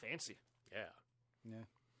 Wow, fancy. Yeah. yeah.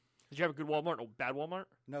 Did you have a good Walmart or a bad Walmart?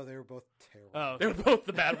 No, they were both terrible. Oh, They were both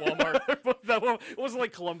the bad Walmart. it wasn't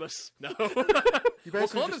like Columbus. No. You Well, basically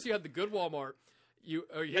Columbus, just- you had the good Walmart. You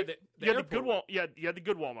had the You had the good airport. you had the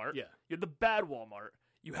good Walmart. Yeah. You had the bad Walmart.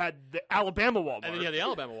 You had the Alabama Walmart. And then you had the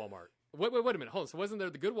Alabama Walmart. Wait a minute. Hold on. So wasn't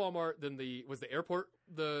there the good Walmart? Then was the airport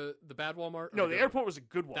the bad Walmart? Or No, the good airport was a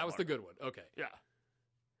good one? Walmart. That was the good one. Okay. Yeah.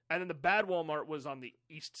 And then the bad Walmart was on the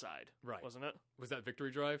east side. Right. Wasn't it? Was that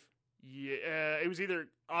Victory Drive? Yeah, it was either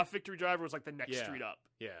off Victory Drive or it was like the next Yeah. street up.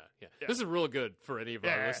 Yeah. Yeah. This is real good for any of our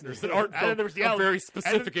Yeah. listeners that aren't And from then there was the a very and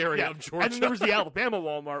specific then- area yeah. of Georgia. And then there was the Alabama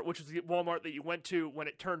Walmart, which was the Walmart that you went to when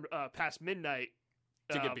it turned past midnight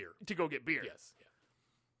To get beer. To go get beer. Yes. Yeah.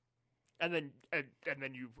 And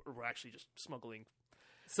then you were actually just smuggling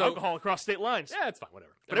So alcohol across state lines. yeah, it's fine.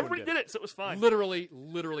 Whatever. But everybody did it, so it was fine.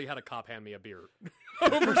 Literally had a cop hand me a beer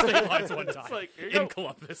over state lines one time like, here you in go.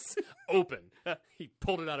 Columbus. Open. He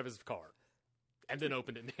pulled it out of his car and then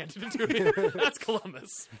opened it and handed it to me. That's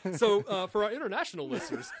Columbus. So for our international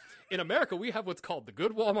listeners, in America we have what's called the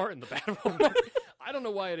good Walmart and the bad Walmart. I don't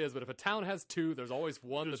know why it is, but if a town has 2, there's always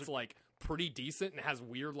one that's like pretty decent and has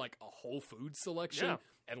weird like a Whole Foods selection Yeah.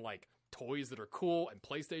 and like toys that are cool and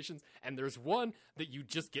PlayStations, and there's one that you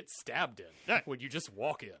just get stabbed in Yeah. when you just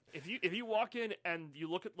walk in. If you walk in and you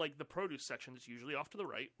look at like the produce section, it's usually off to the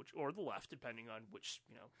right, or the left, depending on which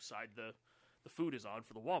side the food is on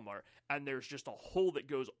for the Walmart. And there's just a hole that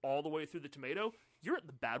goes all the way through the tomato. You're at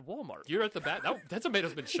the bad Walmart. You're at the bad. That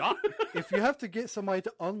tomato's been shot. if you have to get somebody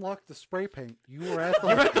to unlock the spray paint, you were at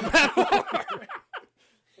the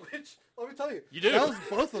Which, let me tell you, You do. that was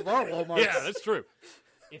both of our Walmarts. Yeah, that's true.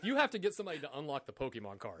 If you have to get somebody to unlock the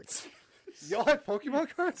Pokemon cards, Y'all had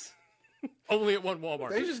Pokemon cards? only at one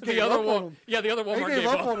Walmart. They just the gave other up on them. Yeah, the other They Walmart gave gave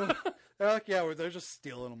up up. on them. They're like, yeah, they're just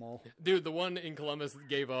stealing them all. Dude, the one in Columbus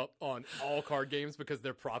gave up on all card games because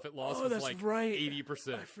their profit loss Oh, was that's like right.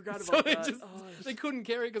 80%. I forgot So about they that. just Oh, they couldn't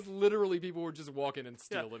carry because literally people would just walk in and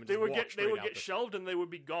steal Yeah, them. And they just would walk get straight out the- shelved and they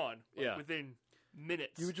would be gone. Yeah. Within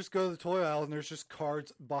minutes. You would just go to the toy aisle and there's just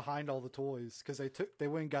cards behind all the toys because they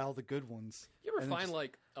went and got all the good ones. You ever And find it's-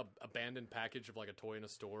 like a abandoned package of like a toy in a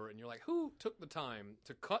store, and you're like, who took the time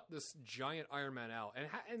to cut this giant Iron Man out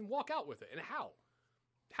and walk out with it, and how?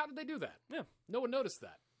 How did they do that? Yeah. No one noticed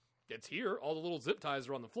that. It's here. All the little zip ties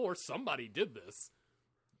are on the floor. Somebody did this.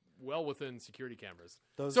 Well within security cameras.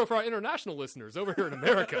 Those- So for our international listeners over here in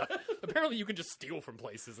America, apparently you can just steal from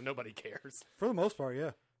places and nobody cares. For the most part,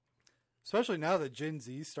 yeah. Especially now that Gen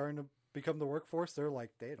Z's starting to become the workforce, they're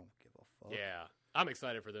like, they don't give a fuck. Yeah. I'm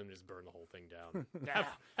excited for them to just burn the whole thing down.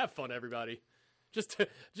 have fun, everybody. Just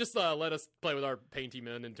let us play with our painty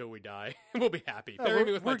men until we die. We'll be happy. Yeah, Bury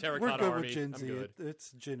me with my we're terracotta good army. with Gen I'm Z. good.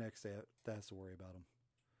 It's Gen X that has to worry about them.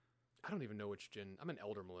 I don't even know which gen. I'm an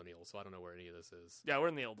elder millennial, so I don't know where any of this is. Yeah, we're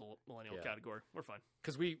in the old millennial Yeah. category. We're fine.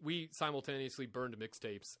 Because we simultaneously burned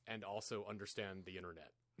mixtapes and also understand the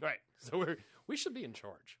internet. Right. So we should be in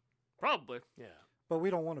charge. Probably. Yeah. but we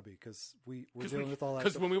don't want to be because we're dealing with all that.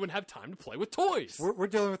 Because when we wouldn't have time to play with toys. We're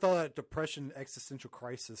dealing with all that depression, existential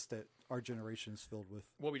crisis that our generation is filled with.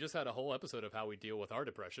 Well, we just had a whole episode of how we deal with our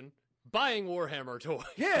depression. Buying Warhammer toys.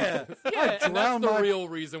 Yeah, Yeah, and that's drown the my- real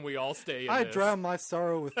reason we all stay in I this. drown my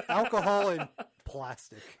sorrow with alcohol and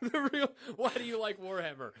plastic. Why do you like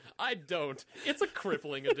Warhammer? I don't. It's a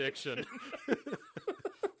crippling addiction.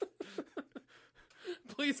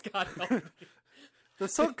 Please, God help me. The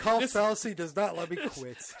sunk cost fallacy does not let me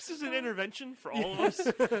quit. This is an intervention for all of us.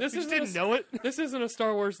 This We just isn't didn't know it. This isn't a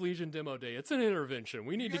Star Wars Legion demo day. It's an intervention.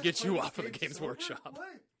 We need to get you off of the Games Workshop.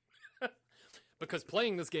 Because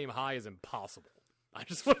playing this game high is impossible. I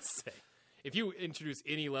just want to say. If you introduce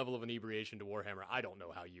any level of inebriation to Warhammer, I don't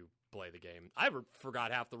know how you play the game. I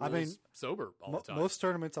forgot half the rules mean, sober all the time. Most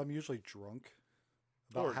tournaments, I'm usually drunk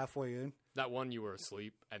about Or- halfway in. That one you were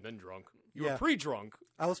asleep and then drunk. You Yeah. were pre-drunk.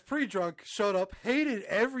 I was pre-drunk, showed up, hated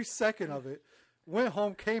every second of it, went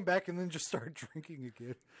home, came back, and then just started drinking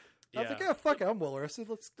again. I was like, Yeah. yeah, fuck it, I'm well rested.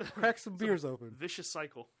 Let's crack some beers open. Vicious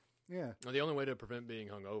cycle. Yeah, Well, the only way to prevent being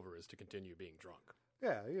hungover is to continue being drunk.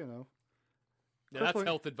 yeah, you know. Now, that's Crippling-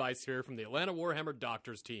 health advice here from the Atlanta Warhammer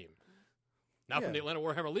Doctors team. Now from Yeah. the Atlanta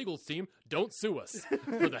Warhammer Legals team, don't sue us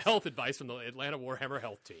for the health advice from the Atlanta Warhammer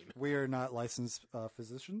Health team. We are not licensed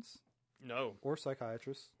physicians No. or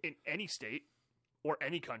psychiatrists In any state or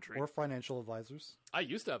any country. or financial advisors. I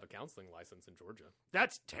used to have a counseling license in Georgia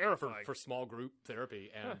That's terrifying. for small group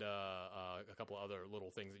therapy and a couple of other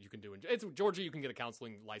little things that you can do. It's Georgia, you can get a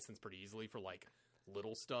counseling license pretty easily for like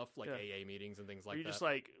little stuff like Yeah. AA meetings and things Were like you that. just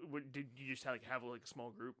like, did you just have like a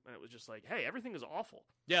small group and it was just like, hey, everything is awful.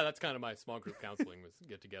 Yeah, that's kind of my small group counseling was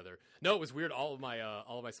get together. No, it was weird. All of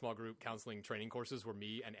my small group counseling training courses were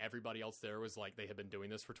me, and everybody else there was like they had been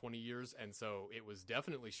doing this for 20 years, and so it was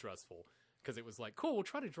definitely stressful because it was like, cool, well,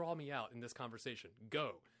 try to draw me out in this conversation.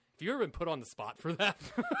 Go. If you ever been put on the spot for that,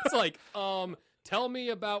 it's like, tell me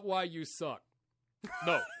about why you suck.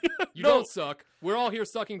 No, you don't suck. We're all here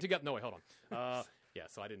sucking together. No, wait, hold on. Yeah,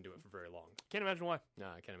 so I didn't do it for very long. Can't imagine why. No,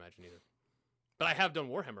 I can't imagine either. But I have done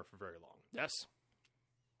Warhammer for very long. Yes.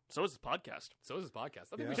 So is this podcast. So is this podcast.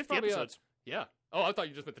 I think Yeah. we should 50 probably, episodes. Yeah. Oh, I thought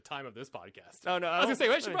you just meant the time of this podcast. Oh, no. I was going to say,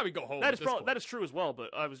 I should probably go home. That at is, this point. that is true as well,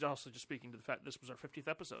 but I was also just speaking to the fact this was our 50th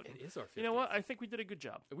episode. It is our 50th. You know what? I think we did a good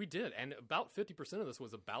job. We did. And about 50% of this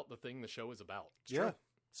was about the thing the show is about. Yeah, There's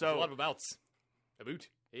So, a lot of abouts. About.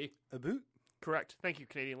 Hey. a boot. correct. Thank you,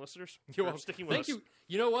 Canadian listeners. You're for welcome. sticking with Thank us. you.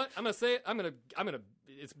 You know what? I'm going to say it. I'm going to,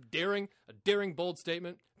 it's a daring, bold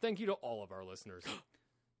statement. Thank you to all of our listeners.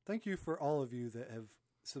 Thank you for all of you that have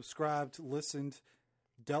subscribed, listened,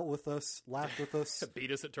 dealt with us, laughed with us.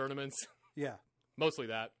 Beat us at tournaments. Yeah, Mostly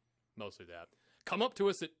that. Come up to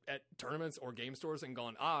us at tournaments or game stores and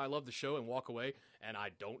gone, I love the show, and walk away, and I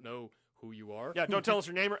don't know who you are. Yeah, don't tell us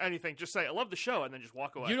your name or anything. Just say, I love the show, and then just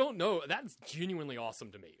walk away. You don't know. That's genuinely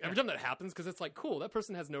awesome to me. Every time that happens, because it's like, cool, that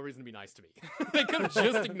person has no reason to be nice to me. They could have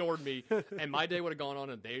just ignored me, and my day would have gone on,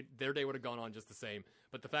 and their day would have gone on just the same.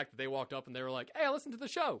 But the fact that they walked up and they were like, hey, I listened to the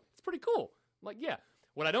show. It's pretty cool. I'm like, yeah.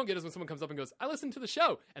 What I don't get is when someone comes up and goes, I listened to the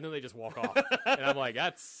show, and then they just walk off. And I'm like,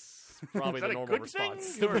 that's probably Is that the a normal good response.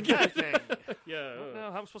 thing or a bad thing? Yeah. I don't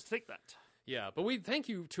know how I'm supposed to take that. Yeah, but we thank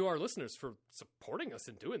you to our listeners for supporting us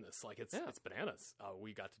in doing this. Like, it's bananas.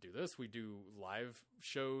 We got to do this. We do live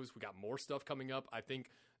shows. We got more stuff coming up. I think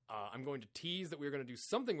I'm going to tease that we're going to do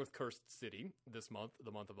something with Cursed City this month,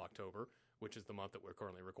 the month of October, which is the month that we're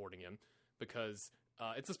currently recording in, because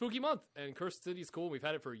it's a spooky month, and Cursed City is cool. We've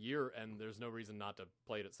had it for a year, and there's no reason not to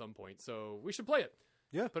play it at some point, so we should play it.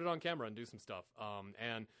 Yeah. Put it on camera and do some stuff.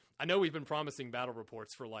 And I know we've been promising battle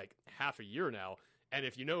reports for like half a year now. And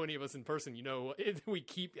if you know any of us in person, you know we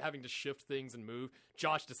keep having to shift things and move.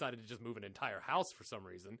 Josh decided to just move an entire house for some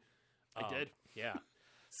reason. I did. Yeah.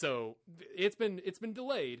 So it's been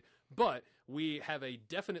delayed, but we have a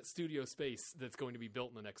definite studio space that's going to be built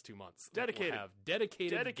in the next 2 months. Dedicated. We'll have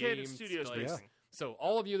dedicated game studio space. spacing. So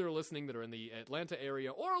all of you that are listening that are in the Atlanta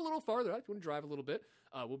area or a little farther out, if you want to drive a little bit,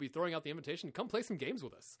 we'll be throwing out the invitation to come play some games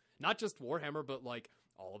with us. Not just Warhammer, but like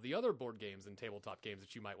all of the other board games and tabletop games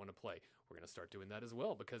that you might want to play. We're going to start doing that as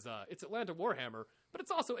well because it's Atlanta Warhammer, but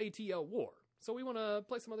it's also ATL War. So we want to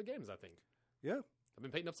play some other games, I think. yeah. I've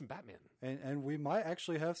been painting up some Batman. And we might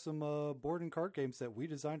actually have some board and card games that we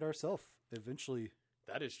designed ourselves eventually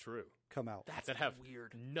That is true. come out. That have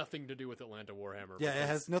weird. nothing to do with Atlanta Warhammer. Yeah, it because-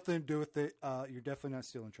 has nothing to do with it. You're definitely not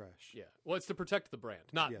stealing trash. Yeah, well, it's to protect the brand,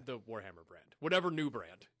 not Yeah. the Warhammer brand. Whatever new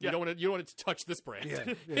brand, Yeah. you don't want it to touch this brand. Yeah,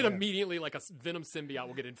 It yeah. immediately, like a Venom symbiote,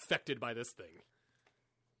 will get infected by this thing.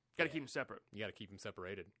 Got to keep them separate. You got to keep them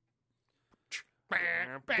separated.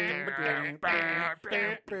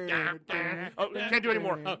 Oh, can't do any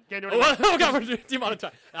more. Can't do any more. Oh god, we're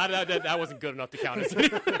demonetized. That wasn't good enough to count as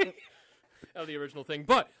anything of the original thing.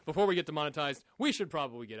 But before we get demonetized, we should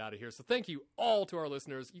probably get out of here. So thank you all to our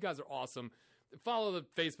listeners. You guys are awesome. Follow the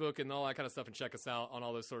Facebook and all that kind of stuff and check us out on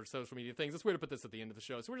all those sort of social media things. It's weird to put this at the end of the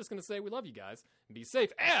show. So we're just going to say we love you guys and be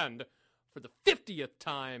safe. And for the 50th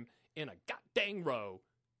time in a goddamn row,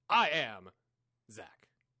 I am Zach.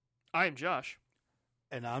 I am Josh.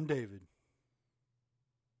 And I'm David.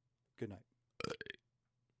 Good night.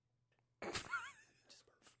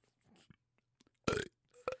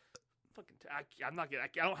 Fucking, I'm not getting.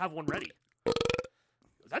 I don't have one ready.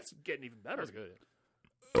 That's getting even better. That was good.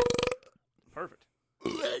 Perfect.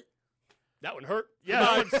 That one hurt.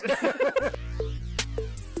 Yeah.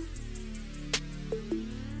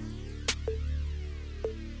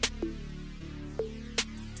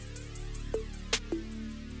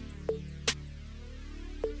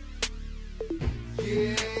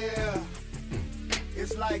 Yeah,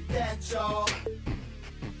 it's like that, y'all.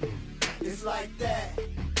 It's like that.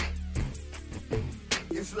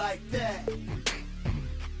 It's like that.